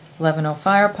those. 11.0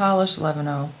 fire polish,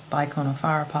 11.0 bicone of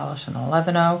fire polish, and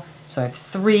 11.0. So I have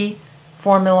 3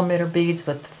 4mm beads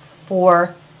with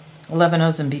 4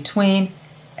 11.0s in between.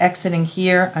 Exiting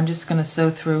here, I'm just going to sew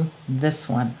through this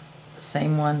one, the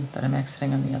same one that I'm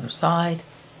exiting on the other side.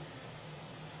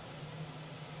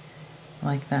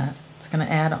 Like that. It's going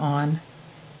to add on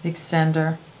the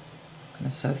extender. I'm going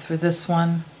to sew through this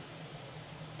one.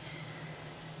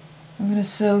 I'm going to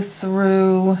sew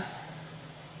through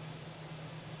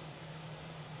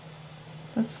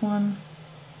this one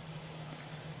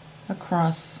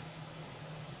across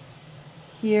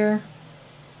here.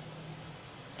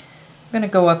 I'm going to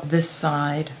go up this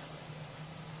side.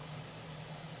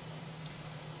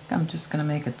 I'm just going to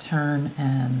make a turn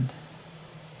and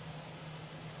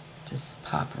just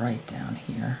pop right down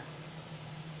here.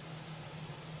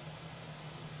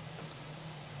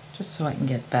 Just so I can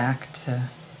get back to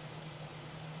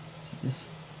this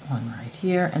one right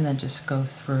here, and then just go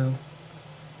through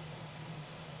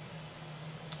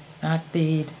that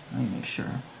bead. Let me make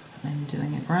sure I'm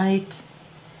doing it right.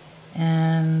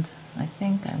 And I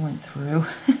think I went through,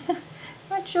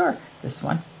 not sure, this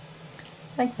one,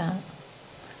 like that.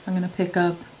 I'm going to pick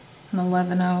up an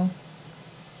 11.0,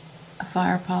 a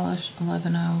fire polish,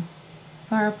 11.0,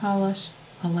 fire polish,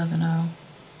 11.0,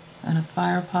 and a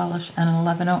fire polish, and an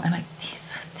 11.0. And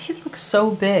these look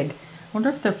so big. I wonder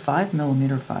if they're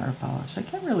 5mm fire polish. I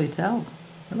can't really tell.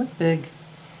 They look big.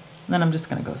 And then I'm just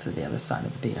going to go through the other side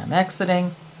of the bead I'm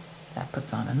exiting. That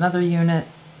puts on another unit.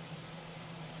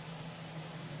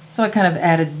 So I kind of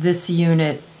added this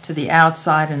unit to the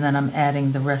outside, and then I'm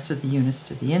adding the rest of the units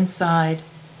to the inside.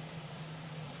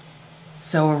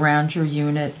 Sew around your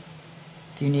unit.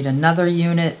 If you need another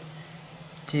unit,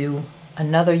 do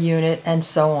another unit, and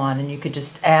so on. And you could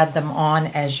just add them on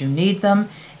as you need them,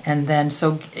 and then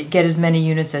so get as many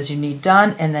units as you need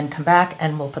done, and then come back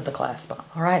and we'll put the clasp on.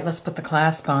 All right, let's put the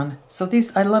clasp on. So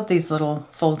these, I love these little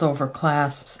fold over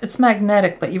clasps. It's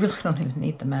magnetic, but you really don't even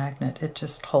need the magnet. It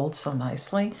just holds so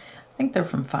nicely. I think they're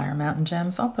from Fire Mountain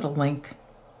Gems. I'll put a link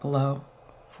below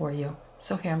for you.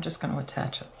 So here I'm just going to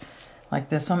attach it like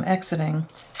this. So I'm exiting.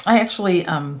 I actually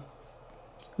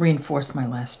reinforced my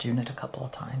last unit a couple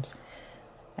of times.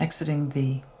 Exiting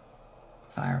the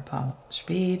fire polish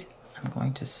bead, I'm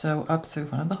going to sew up through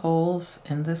one of the holes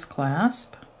in this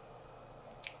clasp,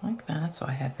 like that. So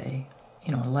I have a,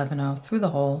 11.0 through the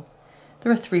hole.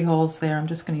 There are 3 holes there. I'm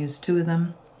just going to use 2 of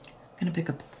them. I'm going to pick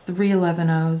up 3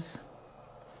 11.0s.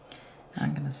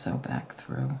 I'm going to sew back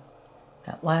through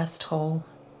that last hole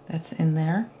that's in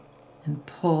there and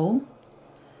pull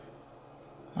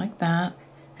like that.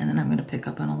 And then I'm going to pick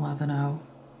up an 11.0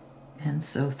 and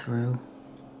sew through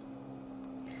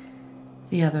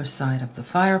the other side of the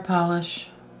fire polish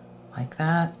like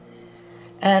that.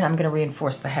 And I'm going to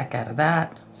reinforce the heck out of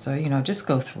that. So, just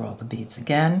go through all the beads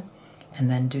again, and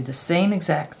then do the same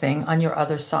exact thing on your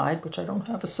other side, which I don't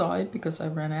have a side because I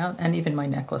ran out, and even my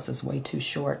necklace is way too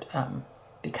short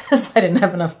because I didn't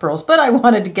have enough pearls. But I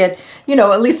wanted to get,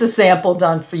 at least a sample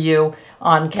done for you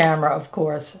on camera, of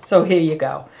course. So here you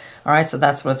go. All right, so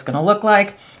that's what it's going to look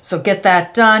like. So get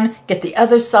that done, get the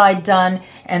other side done,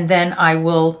 and then I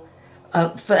will,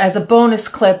 as a bonus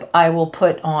clip, I will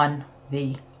put on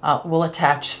the, we'll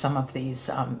attach some of these,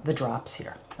 the drops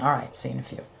here. All right, see you in a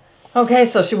few. Okay,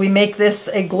 so should we make this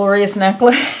a glorious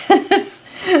necklace?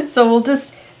 So we'll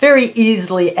just very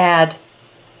easily add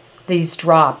these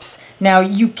drops. Now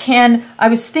you can, I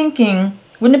was thinking,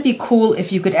 wouldn't it be cool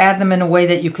if you could add them in a way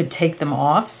that you could take them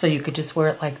off? So you could just wear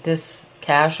it like this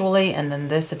casually, and then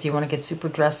this if you want to get super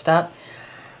dressed up.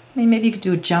 I mean, maybe you could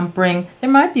do a jump ring. There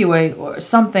might be a way or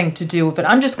something to do, but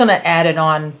I'm just going to add it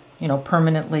on,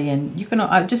 permanently, and you can,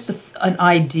 just an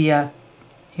idea,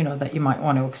 that you might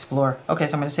want to explore. Okay,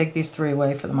 so I'm going to take these 3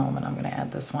 away for the moment. I'm going to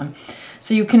add this one.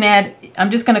 So you can add, I'm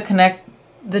just going to connect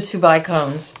the 2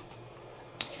 bicones.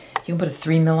 You can put a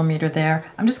 3mm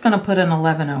there. I'm just going to put an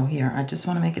 11.0 here. I just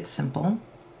want to make it simple.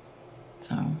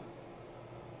 So,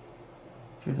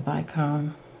 through the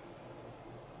bicone.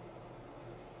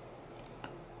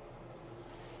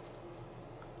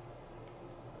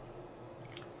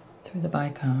 Through the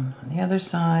bicone on the other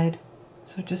side.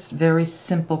 So just very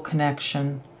simple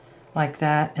connection like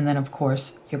that. And then of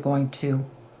course you're going to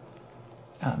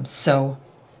sew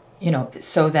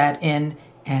that in,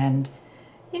 and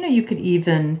you could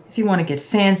even, if you want to get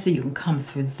fancy, you can come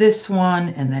through this one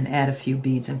and then add a few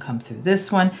beads and come through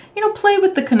this one. Play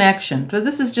with the connection. So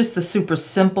this is just the super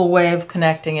simple way of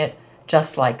connecting it,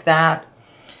 just like that.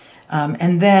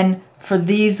 And then for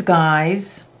these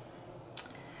guys,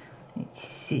 let's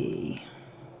see,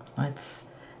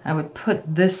 I would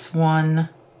put this one,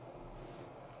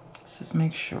 let's just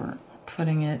make sure,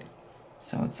 putting it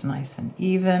so it's nice and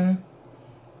even.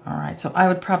 All right, so I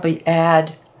would probably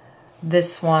add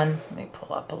this one. Let me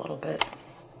pull up a little bit.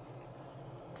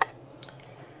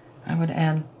 I would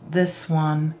add this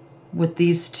one with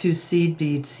these two seed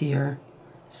beads here.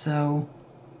 So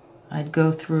I'd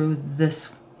go through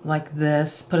this like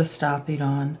this, put a stop bead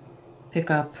on, pick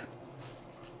up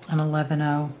an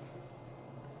 11-0,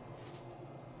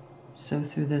 sew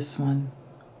through this one,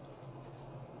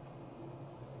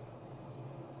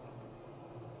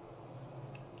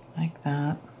 like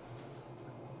that,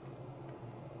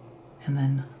 and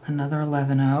then another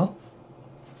 11-0.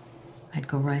 I'd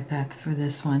go right back through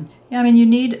this one. Yeah, I mean, you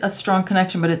need a strong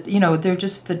connection, but it, you know, they're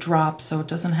just the drops, so it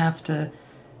doesn't have to,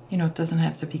 you know, it doesn't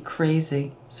have to be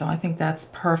crazy. So I think that's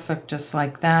perfect, just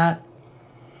like that.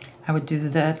 I would do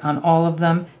that on all of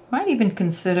them. Might even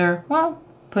consider, well,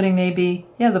 putting maybe,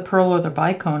 yeah, the pearl or the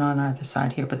bicone on either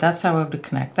side here, but that's how I would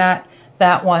connect that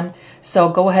one. So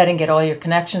go ahead and get all your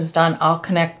connections done. I'll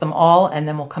connect them all, and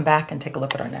then we'll come back and take a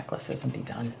look at our necklaces and be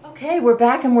done. Okay, we're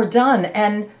back and we're done,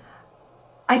 and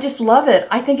I just love it.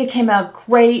 I think it came out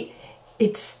great.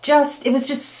 It was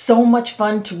just so much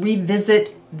fun to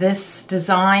revisit this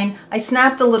design. I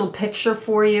snapped a little picture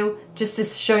for you just to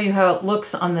show you how it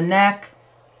looks on the neck.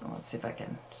 So let's see if I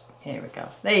can, here we go.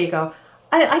 There you go.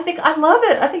 I think I love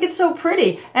it. I think it's so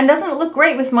pretty. And doesn't it look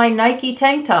great with my Nike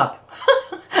tank top?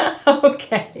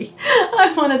 Okay,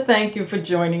 I want to thank you for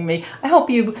joining me. I hope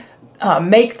you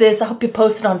make this. I hope you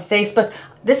post it on Facebook.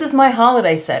 This is my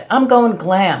holiday set. I'm going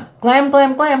glam. Glam,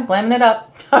 glam, glam, glamming it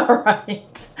up. All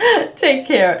right. Take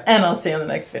care, and I'll see you in the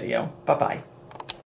next video. Bye-bye.